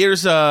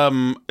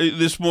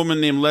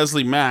woman named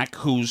Leslie Mack,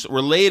 who's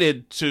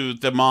related to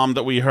the mom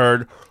that we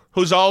heard,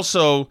 who's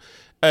also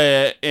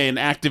an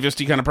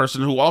activisty kind of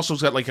person, who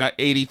also's got like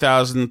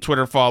 80,000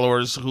 Twitter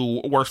followers,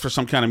 who works for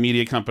some kind of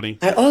media company.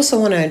 I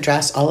also want to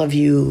address all of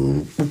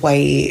you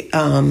white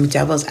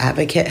devil's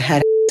advocate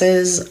head.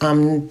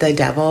 The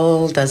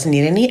devil doesn't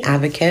need any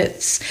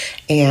advocates,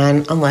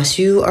 and unless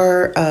you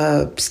are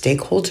a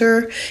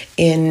stakeholder.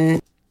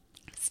 It's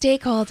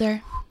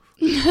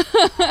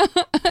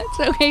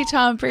okay,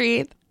 Tom,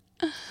 breathe.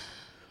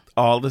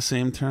 All the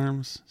same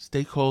terms.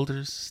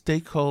 Stakeholders.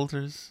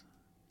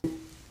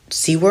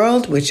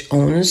 SeaWorld, which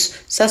owns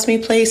Sesame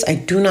Place, I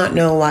do not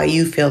know why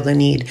you feel the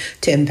need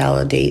to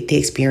invalidate the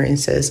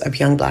experiences of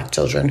young Black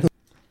children.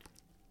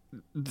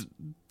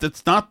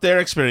 That's not their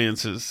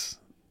experiences.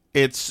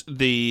 It's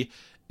the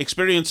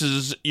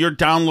experiences you're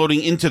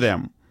downloading into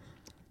them.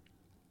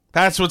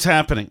 That's what's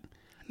happening.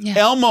 Yeah.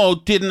 Elmo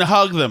didn't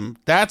hug them.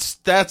 That's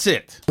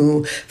it.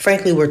 Who,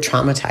 frankly, were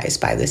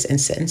traumatized by this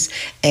instance.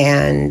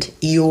 And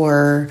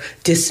your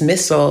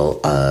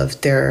dismissal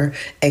of their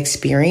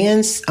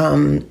experience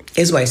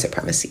is white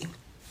supremacy.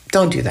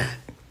 Don't do that.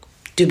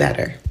 Do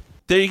better.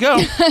 There you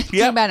go.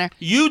 Do better.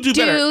 You do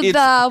better. Do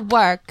the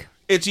work.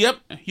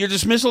 Your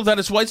dismissal that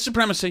it's white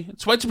supremacy.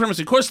 It's white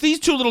supremacy. Of course, these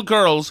two little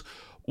girls,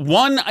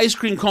 one ice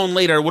cream cone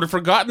later, would have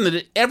forgotten that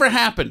it ever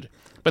happened.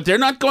 But they're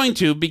not going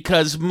to,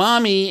 because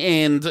Mommy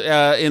and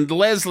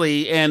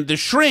Leslie and the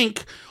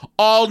shrink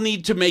all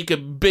need to make a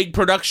big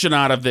production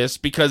out of this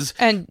because...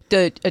 And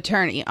the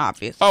attorney,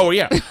 obviously. Oh,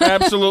 yeah,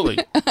 absolutely.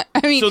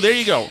 I mean... So there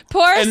you go.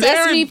 Poor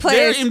Sesame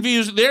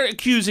Place. They're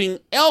accusing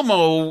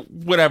Elmo,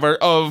 whatever,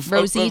 of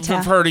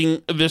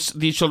hurting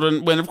these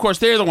children, when, of course,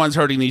 they're the ones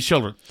hurting these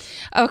children.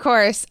 Of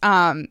course,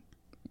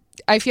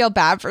 I feel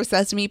bad for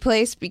Sesame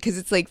Place because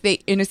it's like they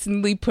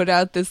innocently put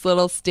out this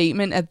little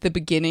statement at the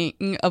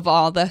beginning of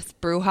all this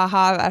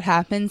brouhaha that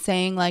happened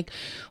saying like,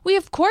 we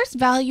of course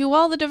value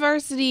all the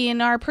diversity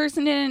and our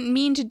person didn't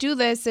mean to do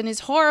this and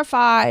is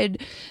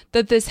horrified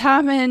that this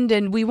happened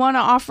and we want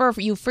to offer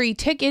you free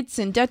tickets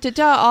and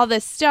all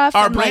this stuff.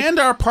 Our brand,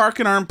 our park,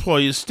 and our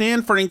employees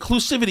stand for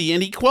inclusivity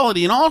and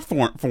equality in all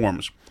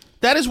forms.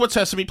 That is what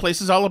Sesame Place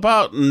is all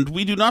about, and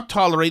we do not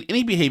tolerate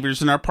any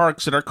behaviors in our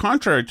parks that are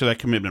contrary to that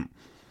commitment.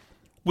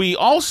 We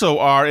also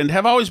are and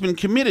have always been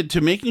committed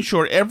to making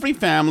sure every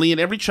family and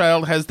every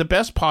child has the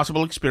best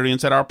possible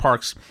experience at our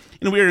parks,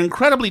 and we are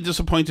incredibly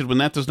disappointed when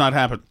that does not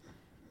happen.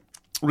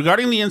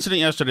 Regarding the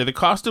incident yesterday, the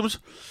costumes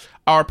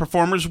our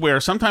performers wear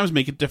sometimes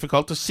make it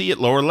difficult to see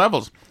at lower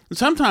levels, and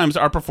sometimes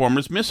our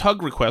performers miss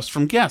hug requests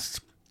from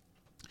guests.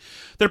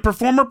 The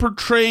performer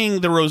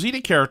portraying the Rosita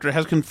character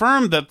has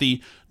confirmed that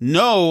the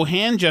no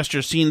hand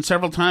gesture seen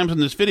several times in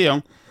this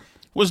video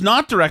was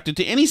not directed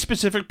to any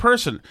specific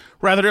person.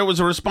 Rather, it was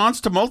a response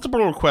to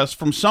multiple requests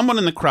from someone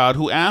in the crowd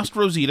who asked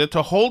Rosita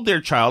to hold their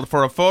child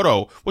for a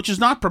photo, which is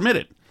not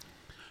permitted.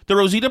 The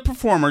Rosita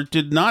performer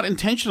did not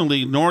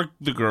intentionally ignore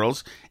the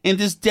girls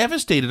and is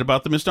devastated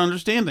about the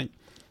misunderstanding.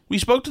 We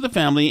spoke to the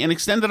family and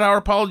extended our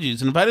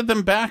apologies and invited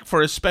them back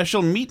for a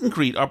special meet and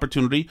greet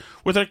opportunity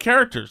with our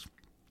characters.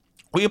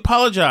 We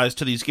apologize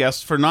to these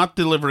guests for not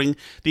delivering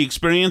the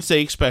experience they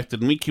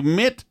expected, and we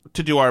commit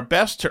to do our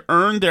best to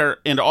earn their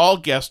and all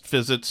guest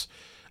visits,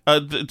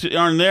 visit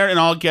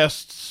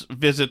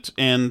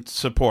and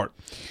support.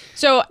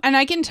 So, and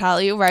I can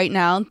tell you right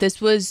now,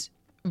 this was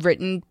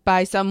written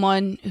by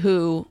someone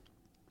who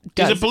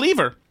is a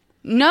believer.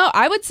 No,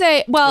 I would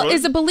say, well, Really?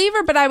 is a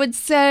believer, but I would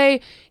say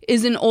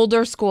is an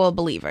older school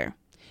believer.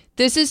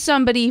 This is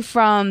somebody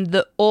from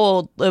the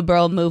old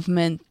liberal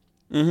movement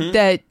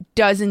that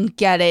doesn't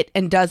get it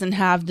and doesn't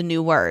have the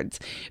new words,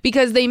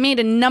 because they made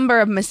a number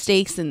of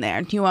mistakes in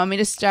there. Do you want me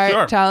to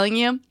start telling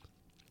you?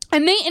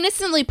 And they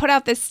innocently put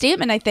out this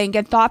statement, I think,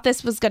 and thought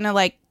this was going to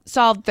like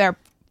solve their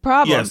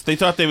problem. Yes, they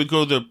thought they would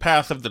go the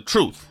path of the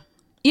truth.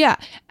 Yeah.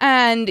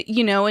 And,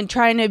 you know, and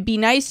trying to be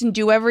nice and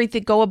do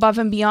everything, go above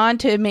and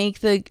beyond to make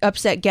the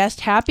upset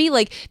guest happy.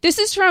 Like, this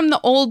is from the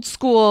old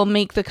school,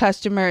 make the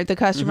customer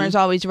is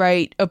always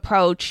right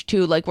approach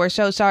to, like, we're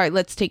so sorry,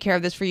 let's take care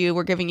of this for you,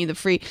 we're giving you the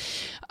free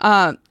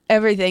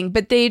everything.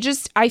 But they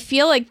just, I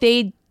feel like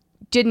they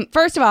didn't,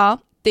 first of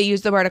all, they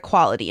used the word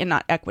equality and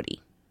not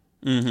equity.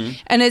 And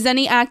as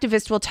any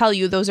activist will tell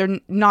you, those are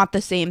not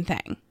the same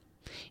thing.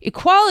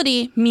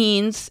 Equality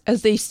means,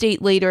 as they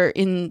state later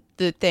in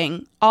the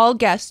thing, all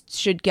guests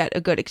should get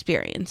a good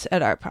experience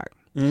at our park.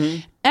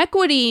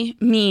 Equity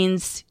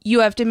means you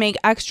have to make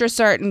extra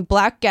certain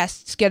Black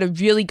guests get a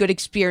really good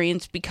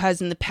experience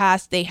because in the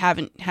past they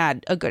haven't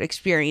had a good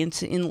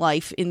experience in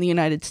life in the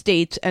United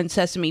States, and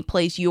Sesame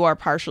Place, you are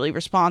partially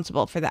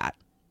responsible for that.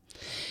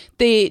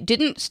 They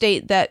didn't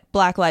state that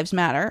Black Lives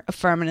Matter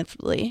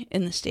affirmatively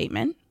in the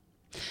statement.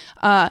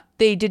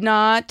 They did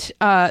not,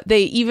 they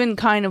even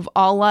kind of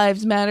all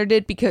lives mattered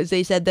it, because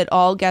they said that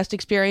all guest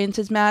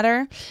experiences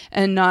matter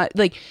and not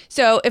like,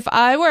 so if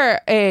I were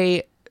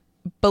a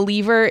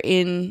believer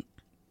in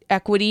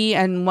equity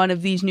and one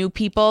of these new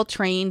people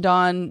trained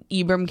on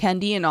Ibram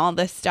Kendi and all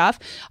this stuff,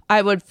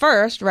 I would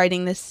first,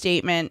 writing this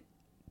statement,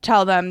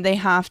 tell them they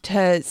have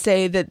to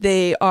say that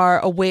they are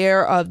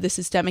aware of the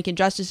systemic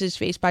injustices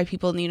faced by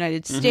people in the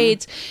United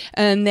States,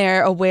 and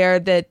they're aware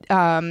that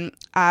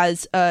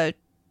as a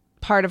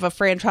part of a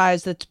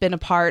franchise that's been a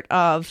part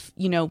of,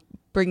 you know,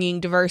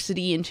 bringing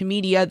diversity into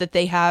media, that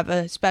they have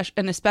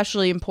an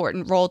especially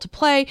important role to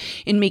play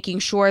in making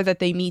sure that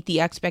they meet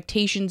the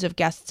expectations of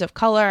guests of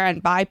color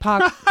and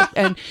BIPOC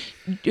and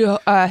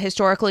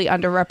historically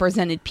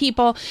underrepresented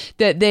people,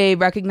 that they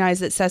recognize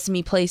that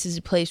Sesame Place is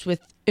a place with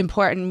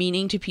important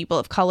meaning to people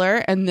of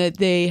color, and that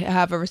they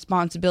have a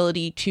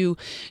responsibility to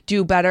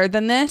do better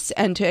than this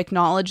and to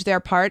acknowledge their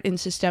part in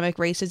systemic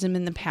racism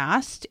in the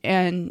past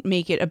and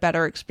make it a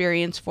better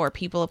experience for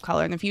people of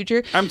color in the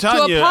future. I'm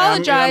telling you,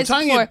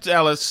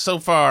 Alice, so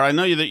far, I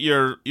know that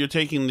you're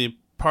taking the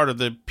part of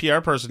the PR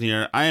person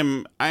here. I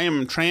am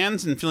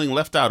trans and feeling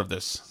left out of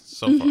this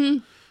so far.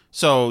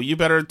 So you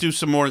better do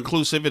some more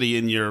inclusivity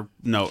in your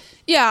note.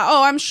 Yeah.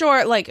 Oh, I'm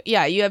sure. Like,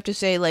 yeah, you have to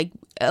say like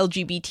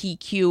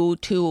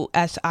LGBTQ to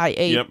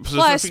SIA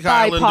plus Pacific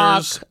BIPOC,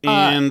 Islanders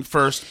and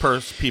First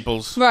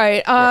Peoples.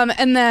 Right.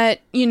 And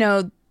that, you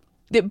know,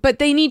 but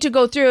they need to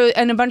go through,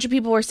 and a bunch of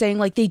people were saying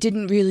like they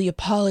didn't really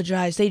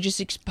apologize. They just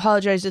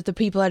apologized that the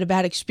people had a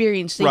bad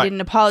experience. They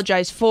didn't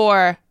apologize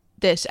for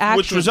this action.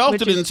 Which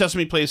resulted in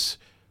Sesame Place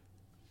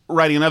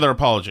writing another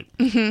apology.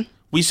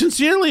 We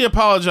sincerely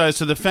apologize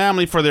to the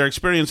family for their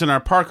experience in our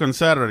park on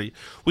Saturday.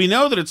 We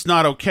know that it's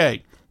not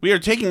okay. We are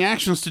taking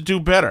actions to do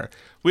better.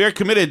 We are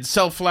committed,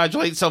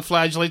 self-flagellate,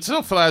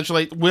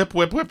 whip,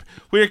 whip, whip.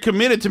 We are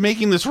committed to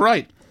making this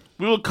right.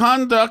 We will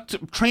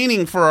conduct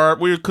training for our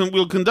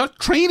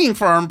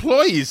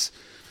employees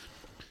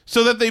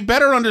so that they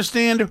better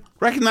understand,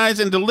 recognize,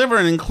 and deliver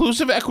an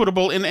inclusive,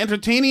 equitable, and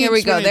entertaining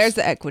experience. Here we go. There's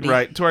the equity.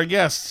 Right, to our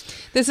guests.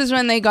 This is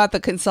when they got the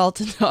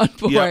consultant on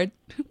board. Yep.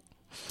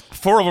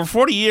 For over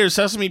 40 years,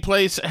 Sesame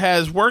Place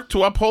has worked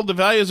to uphold the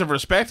values of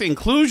respect,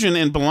 inclusion,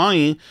 and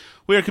belonging.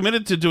 We are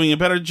committed to doing a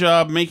better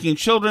job making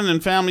children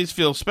and families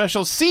feel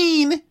special,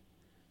 seen,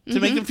 to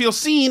make them feel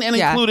seen and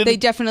included. They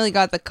definitely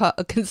got the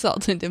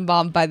consultant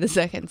involved by the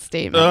second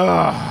statement.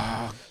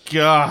 Oh,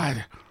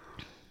 God.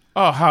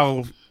 Oh,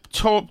 how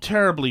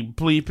terribly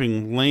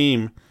bleeping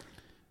lame.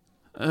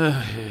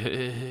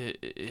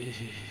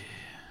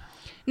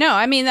 No,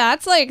 I mean,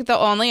 that's like the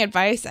only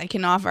advice I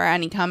can offer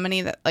any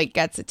company that like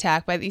gets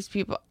attacked by these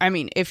people. I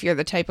mean, if you're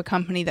the type of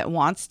company that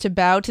wants to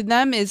bow to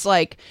them, is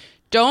like,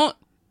 don't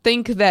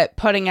think that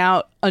putting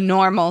out a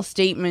normal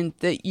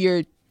statement that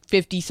your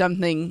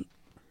 50-something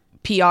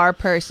PR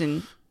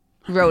person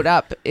wrote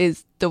up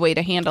is the way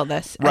to handle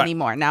this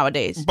anymore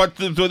nowadays. But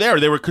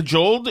they were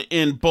cajoled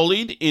and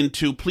bullied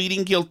into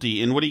pleading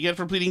guilty. And what do you get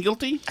for pleading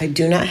guilty? I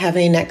do not have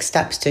any next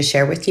steps to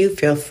share with you.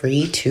 Feel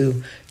free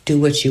to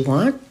do what you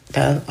want.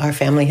 Our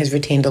family has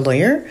retained a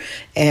lawyer,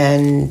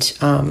 and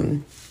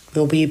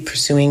we'll be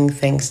pursuing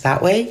things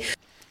that way.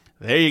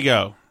 There you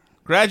go.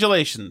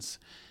 Congratulations.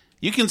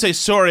 You can say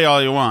sorry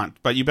all you want,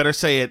 but you better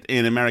say it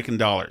in American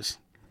dollars.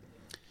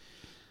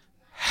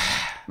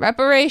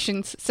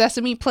 Reparations,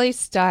 Sesame Place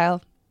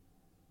style.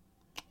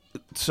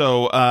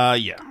 So,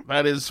 yeah,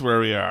 that is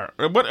where we are.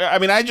 But I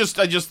mean, I just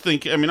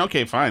think, I mean,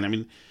 okay, fine. I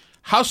mean,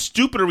 how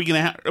stupid are we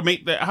going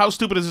to how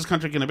stupid is this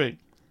country going to be?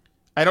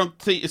 I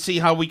don't see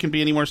how we can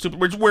be any more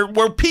stupid.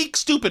 We're peak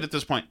stupid at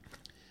this point.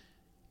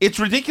 It's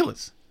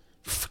ridiculous.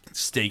 Fucking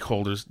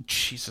stakeholders,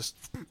 Jesus,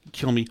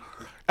 kill me.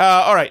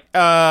 All right,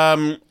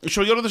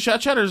 should we go to the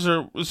chat, or is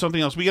there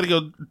something else? We got to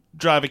go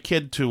drive a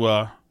kid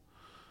to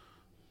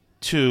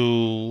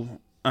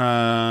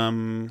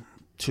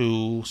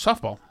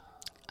softball.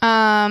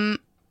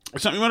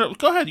 Something you want to,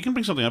 go ahead. You can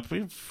bring something up.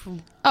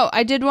 Oh,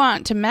 I did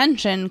want to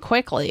mention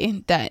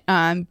quickly that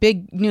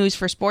big news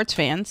for sports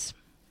fans.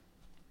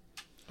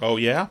 Oh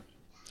yeah.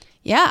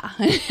 Yeah.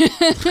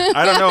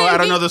 I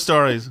don't know the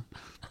stories.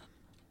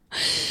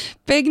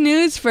 Big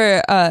news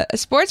for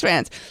sports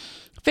fans.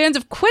 Fans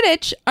of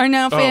Quidditch are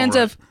now fans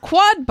of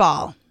quad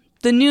ball,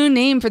 the new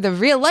name for the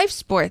real-life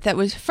sport that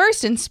was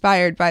first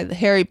inspired by the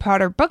Harry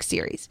Potter book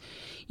series.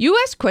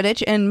 U.S.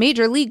 Quidditch and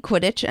Major League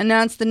Quidditch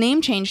announced the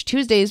name change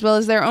Tuesday, as well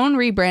as their own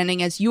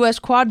rebranding as U.S.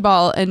 Quad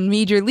Ball and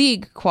Major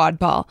League Quad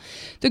Ball.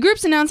 The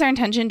groups announced their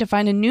intention to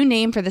find a new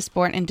name for the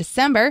sport in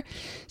December,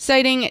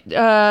 citing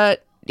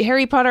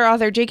Harry Potter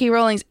author J.K.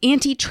 Rowling's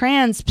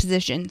anti-trans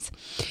positions.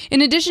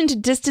 In addition to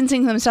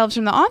distancing themselves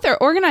from the author,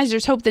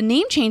 organizers hope the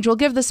name change will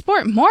give the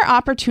sport more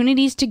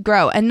opportunities to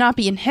grow and not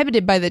be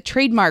inhibited by the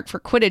trademark for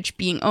Quidditch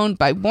being owned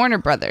by Warner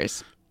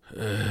Brothers.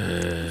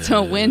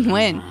 So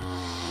win-win.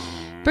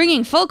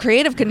 Bringing full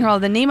creative control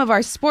of the name of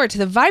our sport to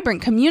the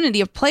vibrant community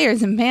of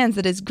players and fans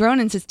that has grown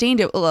and sustained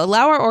it will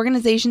allow our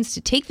organizations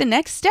to take the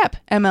next step,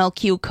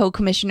 MLQ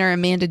co-commissioner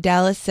Amanda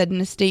Dallas said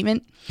in a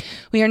statement.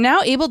 We are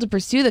now able to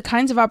pursue the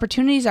kinds of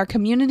opportunities our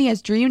community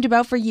has dreamed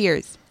about for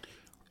years.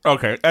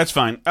 Okay, that's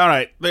fine. All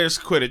right, there's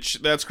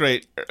Quidditch. That's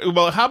great.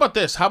 Well, how about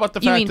this? How about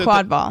the fact mean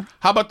quad ball?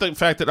 How about the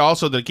fact that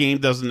also the game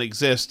doesn't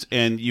exist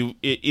and you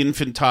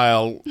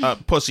infantile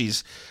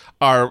pussies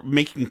are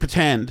making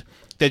pretend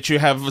that you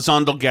have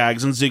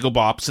Zondelgags and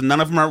Zigglebops, and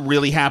none of them are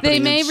really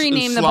happening. They may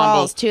rename the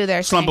balls, too,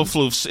 they're saying.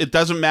 Slumbofloofs. It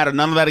doesn't matter.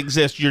 None of that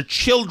exists. You're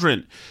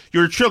children.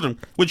 You're children.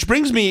 Which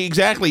brings me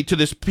exactly to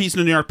this piece in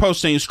the New York Post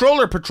saying,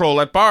 Stroller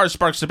patrol at bars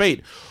sparks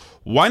debate.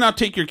 Why not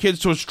take your kids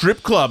to a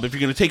strip club if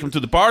you're going to take them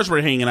to the bars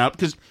we're hanging out?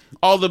 Because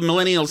all the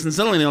millennials and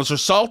zillennials are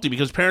salty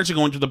because parents are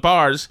going to the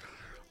bars,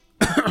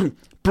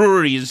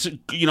 breweries,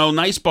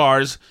 nice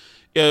bars,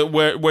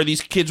 where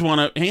these kids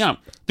want to hang out.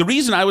 The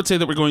reason I would say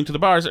that we're going to the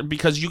bars is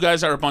because you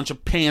guys are a bunch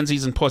of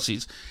pansies and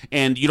pussies,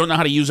 and you don't know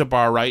how to use a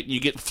bar right, and you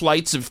get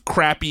flights of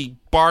crappy,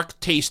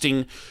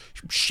 bark-tasting,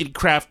 shitty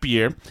craft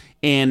beer,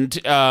 and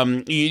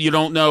you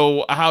don't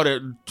know how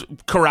to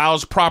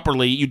carouse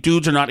properly. You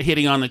dudes are not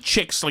hitting on the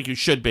chicks like you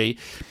should be.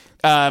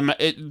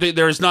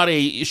 There is not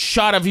a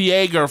shot of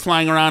Jaeger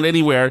flying around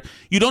anywhere.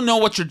 You don't know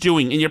what you're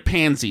doing, and you're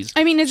pansies.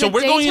 I mean, is it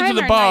daytime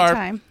or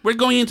nighttime? We're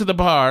going into the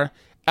bar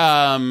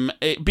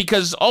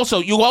because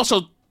you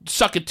also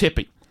suck at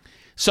tipping.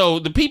 So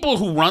the people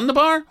who run the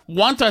bar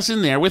want us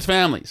in there with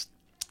families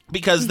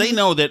because they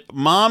know that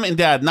mom and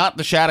dad, not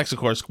the Shaddocks, of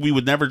course, we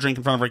would never drink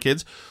in front of our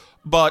kids,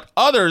 but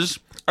others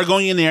are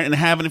going in there and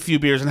having a few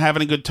beers and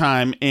having a good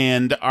time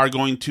and are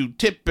going to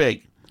tip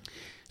big.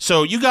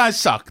 So you guys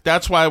suck.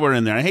 That's why we're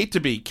in there. I hate to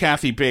be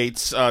Kathy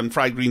Bates on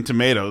Fried Green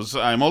Tomatoes.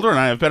 I'm older and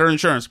I have better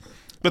insurance,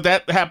 but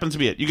that happens to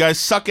be it. You guys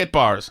suck at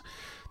bars.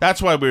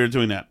 That's why we were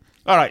doing that.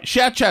 All right,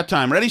 chat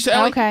time. Ready,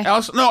 Sally? Okay.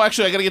 Alice? No,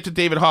 actually, I got to get to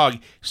David Hogg.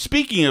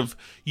 Speaking of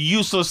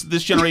useless,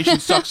 this generation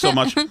sucks so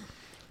much.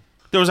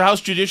 There was a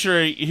House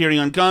Judiciary hearing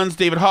on guns.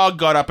 David Hogg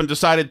got up and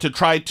decided to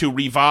try to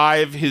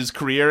revive his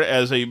career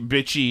as a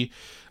bitchy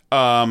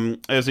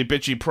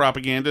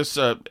propagandist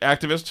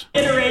activist.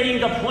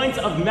 Iterating the points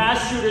of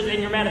mass shooters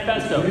in your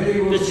manifesto.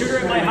 The shooter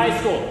at my high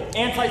school,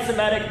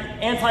 anti-Semitic,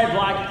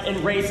 anti-black, and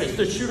racist.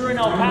 The shooter in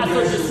El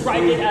Paso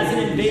described it as an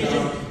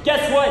invasion.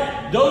 Guess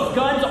what? Those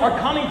guns are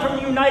coming from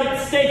the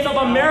United States of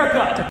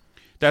America.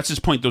 That's his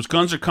point. Those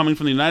guns are coming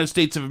from the United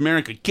States of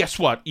America. Guess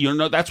what?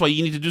 That's why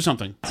you need to do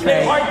something.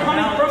 They are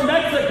coming from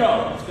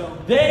Mexico.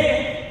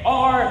 They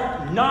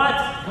are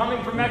not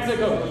coming from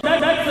Mexico.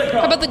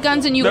 How about the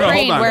guns in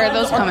Ukraine? Where are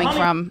those coming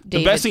from,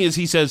 David? The best thing is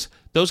he says,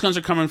 those guns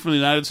are coming from the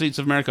United States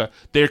of America.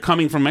 They're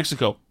coming from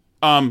Mexico.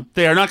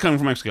 They are not coming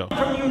from Mexico.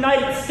 From the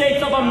United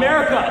States of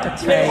America.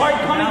 They are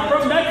coming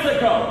from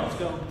Mexico.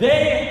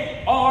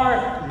 They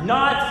are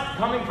not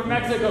coming from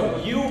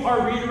Mexico. You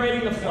are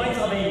reiterating the points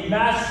of a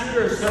mass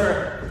shooter,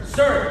 sir.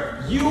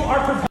 Sir, you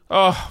are...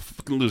 Oh,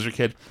 fucking loser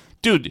kid.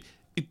 Dude,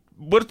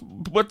 where's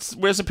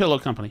the pillow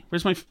company?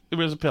 Where's a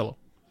pillow?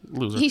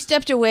 Loser. He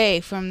stepped away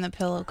from the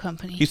pillow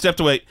company. He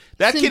stepped away.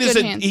 That kid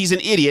he's an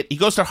idiot. He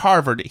goes to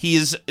Harvard. He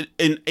is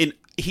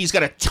he's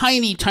got a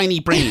tiny, tiny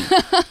brain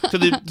to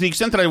the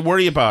extent that I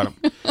worry about him.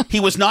 He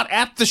was not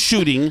at the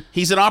shooting.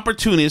 He's an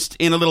opportunist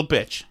and a little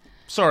bitch.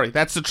 Sorry,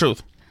 that's the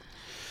truth.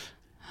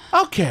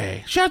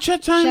 Okay. Chat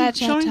time. Chat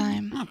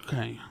time.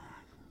 Okay.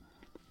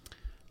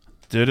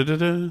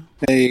 Da-da-da-da.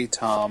 Hey,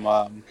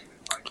 Tom.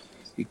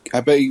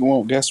 I bet you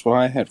won't guess what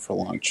I had for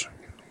lunch.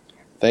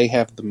 They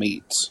have the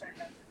meats.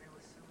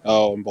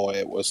 Oh, boy,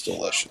 it was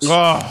delicious.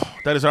 Oh,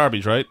 that is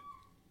Arby's, right?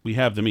 We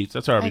have the meats.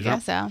 That's Arby's, I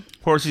guess so.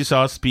 Horsey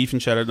sauce, beef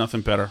and cheddar,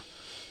 nothing better.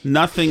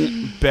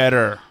 Nothing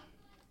better.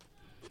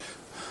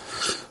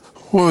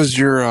 What was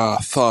your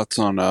thoughts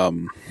on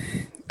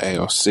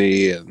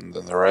AOC and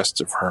the rest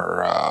of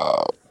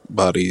her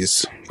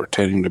buddies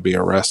pretending to be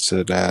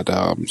arrested at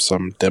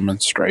some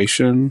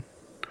demonstration?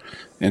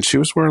 And she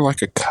was wearing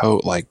like a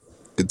coat, like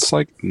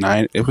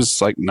it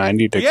was like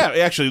 90 degrees. Yeah,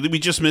 actually, we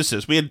just missed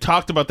this. We had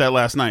talked about that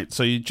last night,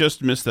 so you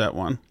just missed that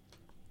one.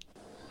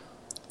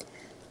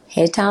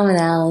 Hey, Tom and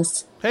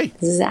Alice. Hey.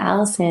 This is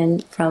Allison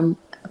from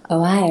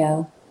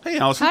Ohio. Hey,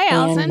 Allison. Hi,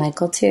 Allison. And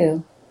Michael,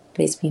 too.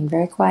 But he's being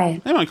very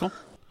quiet. Hey, Michael.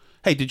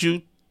 Hey, did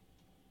you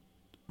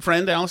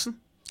friend Allison?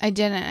 I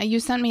didn't.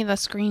 You sent me the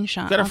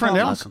screenshot. Got a I'll friend, go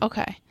look. Allison.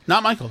 Okay.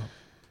 Not Michael.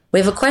 We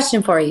have a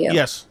question for you.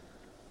 Yes.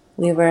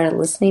 We were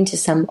listening to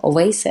some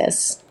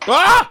Oasis.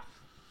 Ah!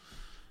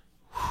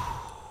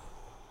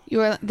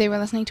 They were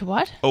listening to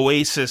what?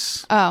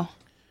 Oasis. Oh.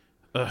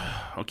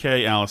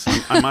 Okay, Allison.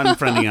 I'm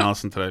unfriending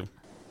Allison today.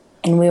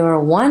 And we were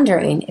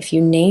wondering if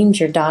you named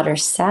your daughter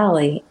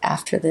Sally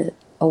after the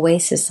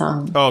Oasis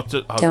song. Oh,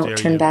 how Don't dare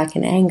Turn you. Back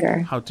in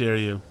Anger. How dare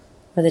you.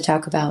 Where they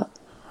talk about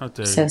How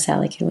dare So you.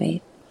 Sally Can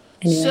Wait.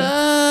 Anyway.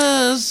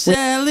 So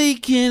Sally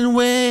can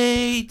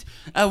wait.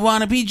 I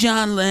want to be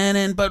John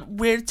Lennon, but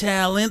we're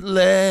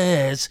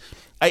talentless.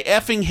 I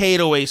effing hate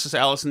Oasis,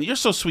 Allison. You're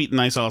so sweet and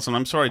nice, Allison.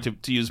 I'm sorry to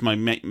use my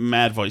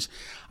mad voice.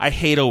 I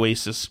hate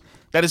Oasis.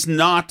 That is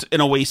not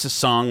an Oasis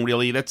song,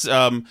 really. That's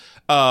out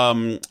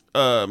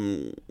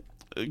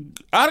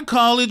of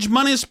college,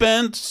 money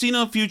spent, see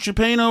no future,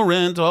 pay no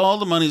rent, all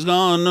the money's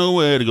gone,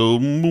 nowhere to go,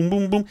 boom, boom,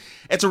 boom, boom.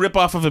 It's a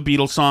ripoff of a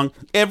Beatles song.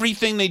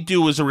 Everything they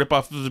do is a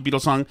ripoff of the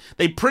Beatles song.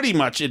 They pretty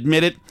much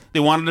admit it.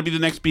 They wanted to be the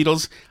next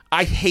Beatles.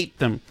 I hate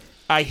them.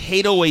 I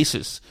hate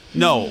Oasis.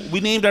 No,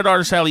 we named our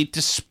daughter Sally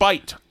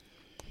despite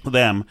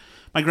them.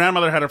 My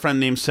grandmother had a friend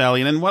named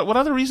Sally, and then what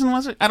other reason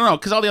was it? I don't know,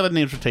 because all the other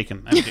names were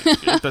taken.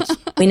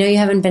 We know you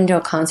haven't been to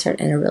a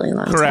concert in a really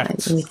long Correct. time,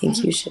 and we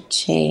think you should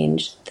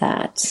change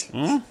that.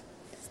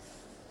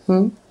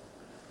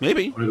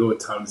 Maybe. I'm going to go with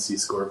Tom to see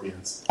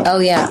Scorpions. Oh,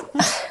 yeah.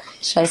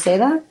 Should I say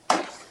that?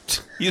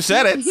 You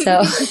said it.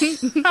 So,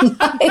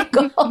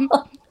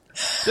 Michael.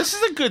 This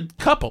is a good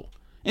couple.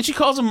 And she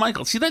calls him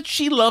Michael. See that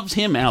she loves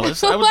him,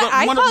 Alice.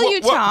 I call you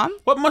Tom.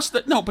 What must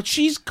that? No, but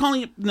she's calling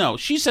you. No,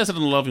 she says it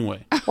in a loving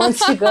way.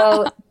 Wants to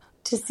go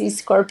to see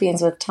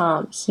Scorpions with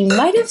Tom. He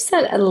might have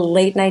sent a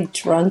late night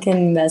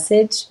drunken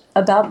message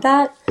about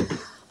that,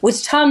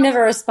 which Tom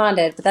never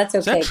responded, but that's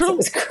okay because it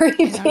was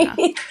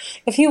creepy.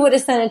 If he would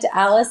have sent it to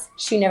Alice,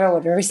 she never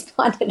would have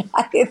responded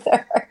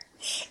either.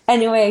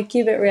 Anyway,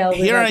 keep it real.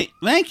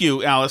 Thank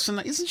you, Allison.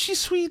 Isn't she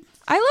sweet?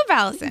 I love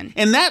Allison.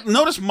 And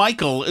notice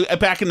Michael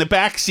back in the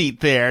back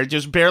seat there,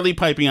 just barely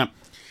piping up.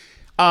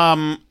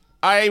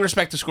 I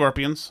respect the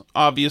Scorpions,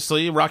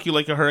 obviously. Rock You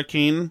Like a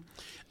Hurricane.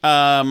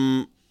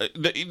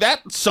 That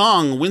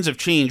song, Winds of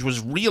Change, that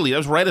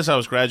was right as I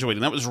was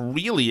graduating. That was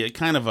really a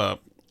kind of a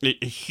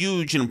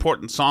huge and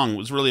important song. It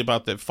was really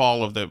about the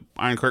fall of the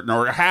Iron Curtain,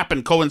 or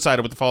it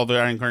coincided with the fall of the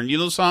Iron Curtain. You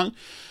know the song?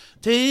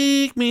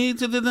 Take me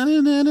to the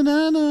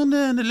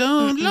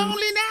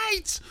lonely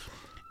nights.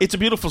 It's a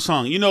beautiful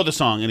song. You know the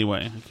song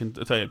anyway. I can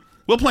tell you.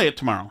 We'll play it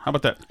tomorrow. How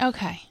about that?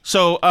 Okay.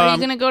 So, are you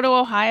going to go to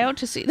Ohio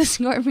to see the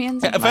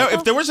Scorpions?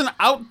 If there was an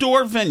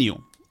outdoor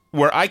venue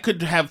where I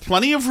could have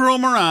plenty of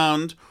room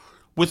around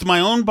with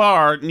my own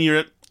bar near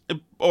it,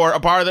 or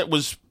a bar that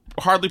was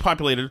hardly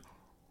populated,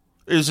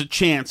 there's a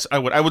chance I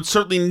would. I would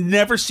certainly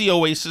never see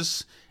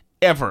Oasis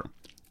ever.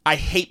 I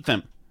hate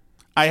them.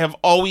 I have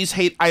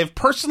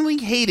personally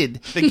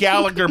hated the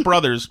Gallagher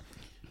brothers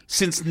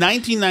since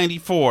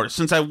 1994,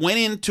 since I went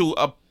into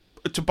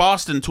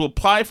Boston to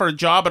apply for a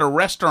job at a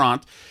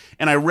restaurant,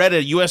 and I read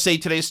a USA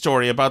Today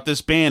story about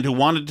this band who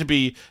wanted to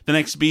be the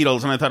next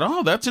Beatles, and I thought,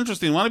 oh, that's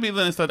interesting. Want to be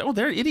the next? I thought, oh,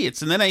 they're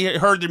idiots. And then I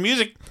heard their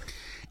music,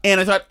 and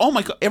I thought, oh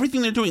my God,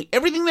 everything they're doing,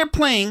 everything they're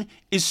playing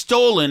is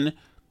stolen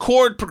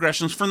chord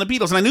progressions from the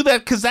Beatles. And I knew that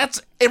because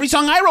that's every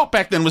song I wrote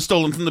back then was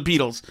stolen from the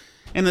Beatles.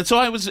 And then, so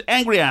I was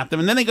angry at them,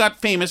 and then they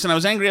got famous, and I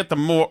was angry at them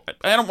more.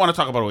 I don't want to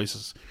talk about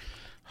Oasis.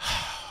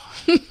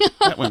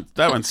 that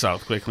went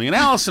south quickly. And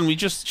Allison,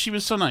 she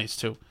was so nice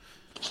too.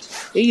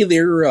 Hey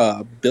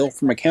there, Bill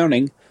from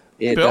accounting.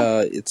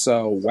 Bill? It's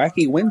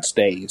Wacky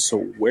Wednesday,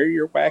 so wear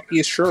your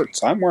wackiest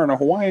shirts. I'm wearing a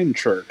Hawaiian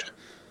shirt.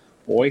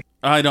 Boy,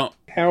 I don't.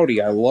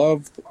 Howdy, I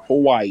love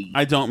Hawaii.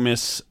 I don't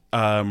miss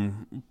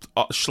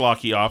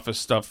schlocky office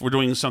stuff. We're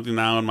doing something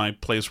now in my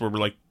place where we're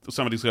like,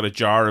 somebody's got a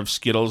jar of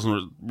Skittles,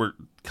 and we're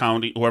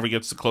counting whoever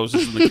gets the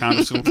closest in the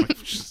count.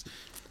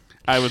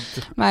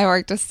 My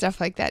work does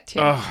stuff like that too.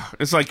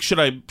 It's like, should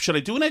I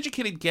do an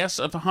educated guess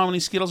of how many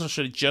Skittles, or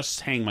should I just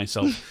hang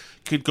myself?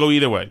 Could go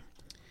either way.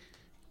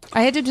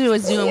 I had to do a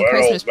Zoom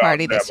Christmas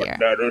party this year.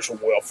 That is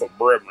well for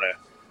Brimley.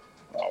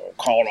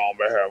 Calling on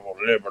behalf of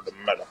Liberty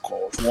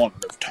Medicals, one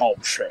of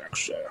Tom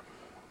Shacks there.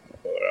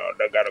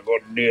 they got a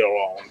good deal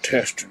on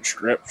testing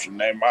strips, and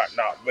they might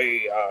not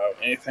be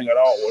anything at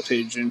all with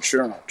his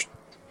insurance.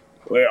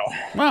 Well,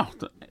 wow,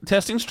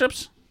 testing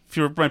strips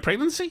for my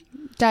pregnancy?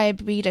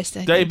 Diabetes.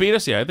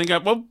 Diabetes, yeah. I think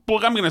I'm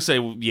going to say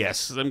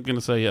yes. I'm going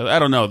to say yes. I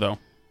don't know, though.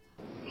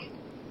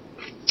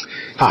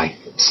 Hi,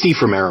 Steve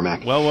from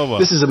Merrimack. Well.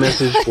 This is a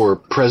message for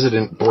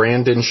President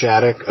Brandon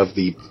Shattuck of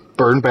the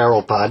Burn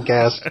Barrel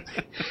Podcast.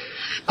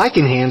 I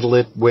can handle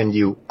it when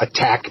you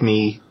attack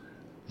me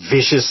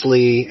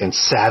viciously and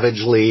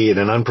savagely in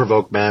an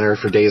unprovoked manner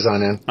for days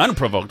on end.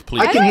 Unprovoked,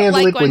 please. I can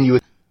handle it when you...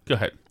 Go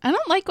ahead. I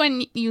don't like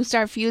when you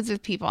start feuds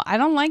with people. I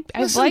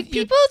like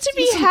people to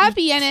be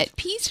happy and at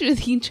peace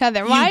with each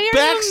other. Why are you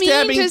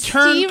mean to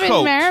Steve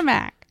and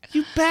Merrimack?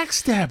 You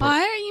backstabber.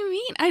 Why are you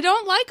mean? I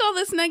don't like all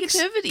this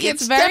negativity.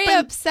 It's very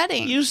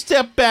upsetting. You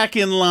step back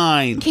in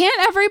line.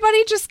 Can't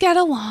everybody just get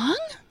along?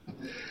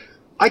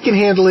 I can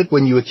handle it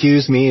when you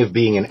accuse me of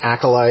being an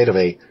acolyte of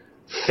a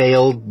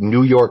failed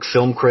New York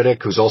film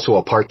critic who's also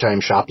a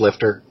part-time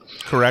shoplifter.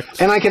 Correct.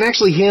 And I can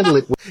actually handle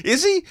it...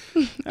 Is he?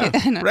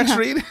 Rex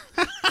Reed?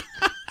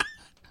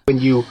 When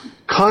you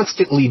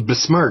constantly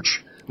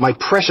besmirch my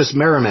precious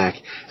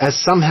Merrimack as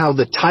somehow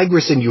the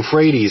Tigris and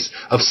Euphrates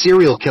of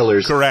serial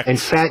killers and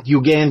fat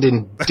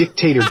Ugandan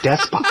dictator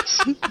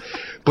despots.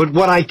 But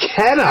what I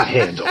cannot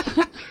handle...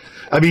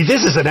 I mean,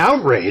 this is an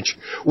outrage.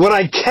 What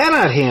I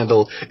cannot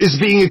handle is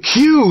being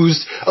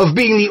accused of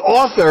being the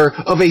author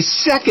of a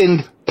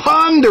second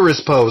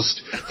ponderous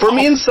post from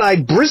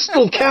inside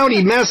Bristol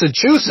County,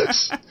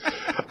 Massachusetts.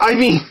 I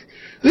mean,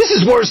 this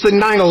is worse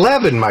than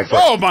 9/11, my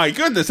friend. Oh, my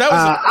goodness. That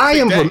was I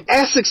am from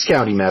Essex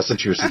County,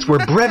 Massachusetts,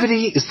 where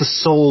brevity is the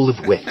soul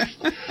of wit.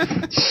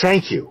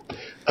 Thank you.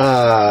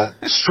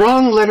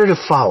 Strong letter to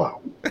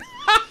follow.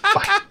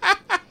 Bye.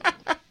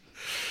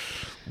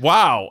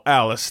 Wow,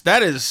 Alice,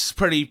 that is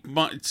pretty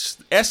much...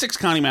 Essex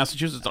County,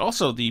 Massachusetts,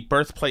 also the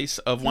birthplace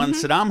of one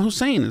Saddam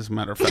Hussein, as a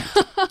matter of fact.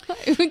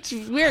 Which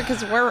is weird,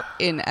 because we're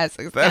in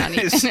Essex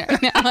County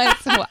right now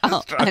as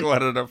well. Strong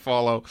letter to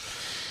follow.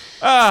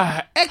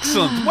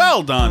 Excellent.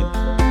 Well done.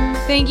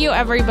 Thank you,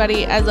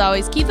 everybody. As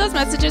always, keep those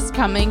messages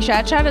coming.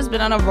 Chat has been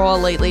on a roll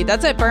lately.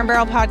 That's at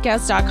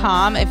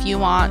burnbarrelpodcast.com. If you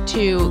want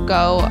to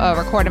go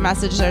record a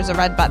message, there's a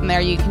red button there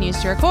you can use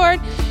to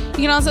record.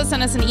 You can also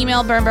send us an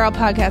email,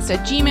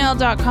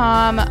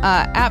 burnbarrelpodcast@gmail.com,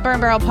 at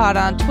burnbarrelpod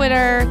on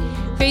Twitter,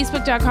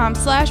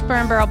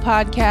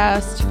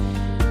 facebook.com/burnbarrelpodcast.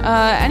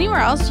 Anywhere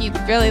else you'd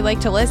really like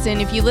to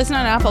listen. If you listen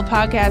on Apple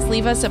Podcasts,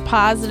 leave us a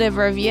positive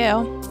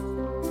review.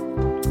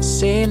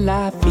 C'est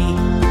la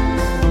vie.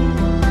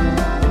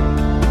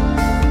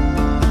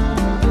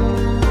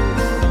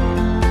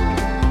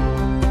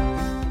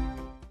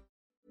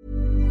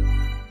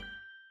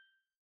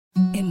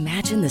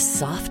 Imagine the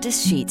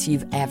softest sheets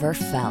you've ever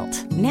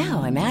felt.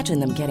 Now imagine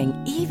them getting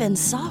even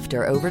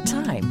softer over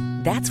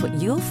time. That's what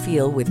you'll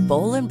feel with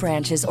Boll &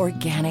 Branch's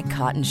organic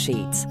cotton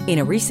sheets. In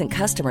a recent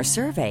customer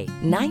survey,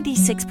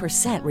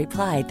 96%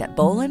 replied that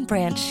Boll &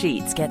 Branch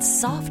sheets get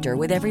softer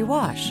with every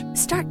wash.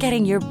 Start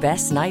getting your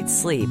best night's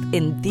sleep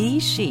in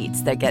these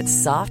sheets that get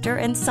softer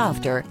and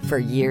softer for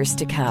years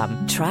to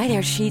come. Try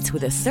their sheets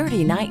with a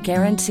 30-night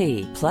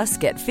guarantee. Plus,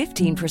 get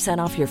 15%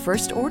 off your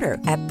first order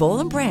at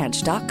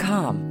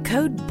bollandbranch.com.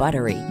 Code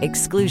BUTTERY.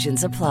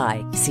 Exclusions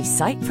apply. See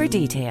site for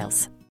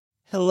details.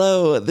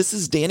 Hello, this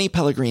is Danny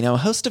Pellegrino,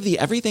 host of the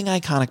Everything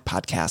Iconic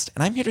podcast,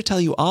 and I'm here to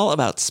tell you all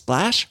about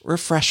Splash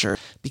Refresher,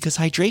 because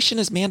hydration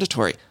is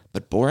mandatory,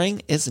 but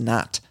boring is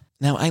not.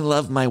 Now, I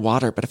love my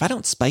water, but if I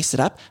don't spice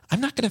it up,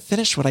 I'm not going to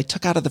finish what I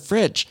took out of the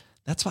fridge.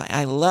 That's why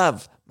I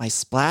love my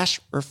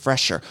Splash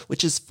Refresher,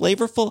 which is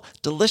flavorful,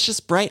 delicious,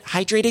 bright,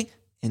 hydrating,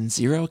 and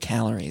 0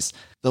 calories.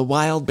 The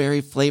wild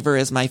berry flavor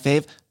is my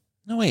fave.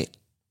 No, wait.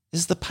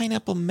 Is the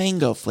pineapple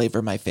mango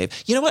flavor my fave?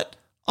 You know what?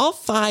 All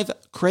 5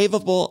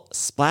 craveable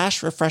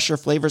Splash Refresher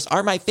flavors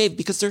are my fave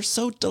because they're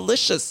so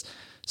delicious.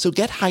 So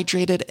get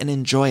hydrated and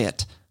enjoy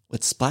it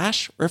with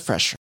Splash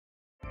Refresher.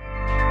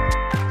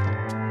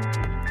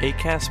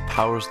 Acast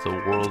powers the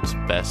world's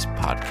best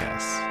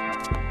podcasts.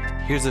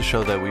 Here's a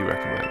show that we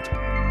recommend.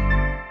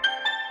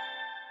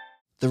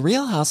 The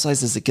Real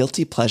Housewives is a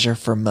guilty pleasure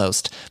for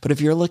most, but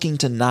if you're looking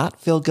to not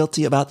feel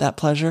guilty about that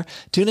pleasure,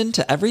 tune in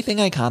to Everything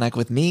Iconic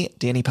with me,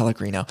 Danny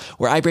Pellegrino,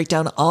 where I break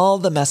down all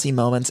the messy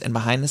moments and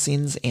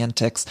behind-the-scenes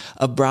antics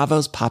of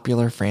Bravo's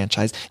popular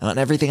franchise. And on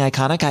Everything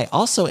Iconic, I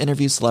also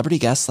interview celebrity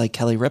guests like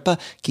Kelly Ripa,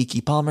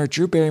 Keke Palmer,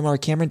 Drew Barrymore,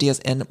 Cameron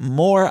Diaz, and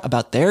more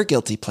about their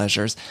guilty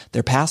pleasures,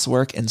 their past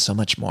work, and so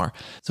much more.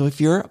 So if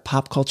you're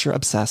pop culture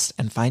obsessed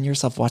and find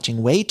yourself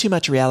watching way too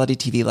much reality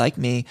TV like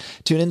me,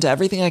 tune into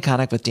Everything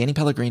Iconic with Danny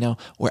Pellegrino,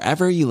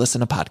 wherever you listen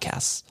to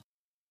podcasts.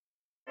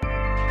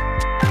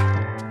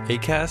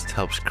 Acast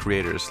helps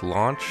creators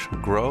launch,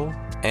 grow,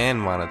 and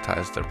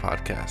monetize their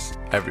podcasts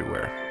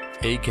everywhere.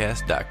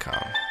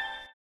 Acast.com.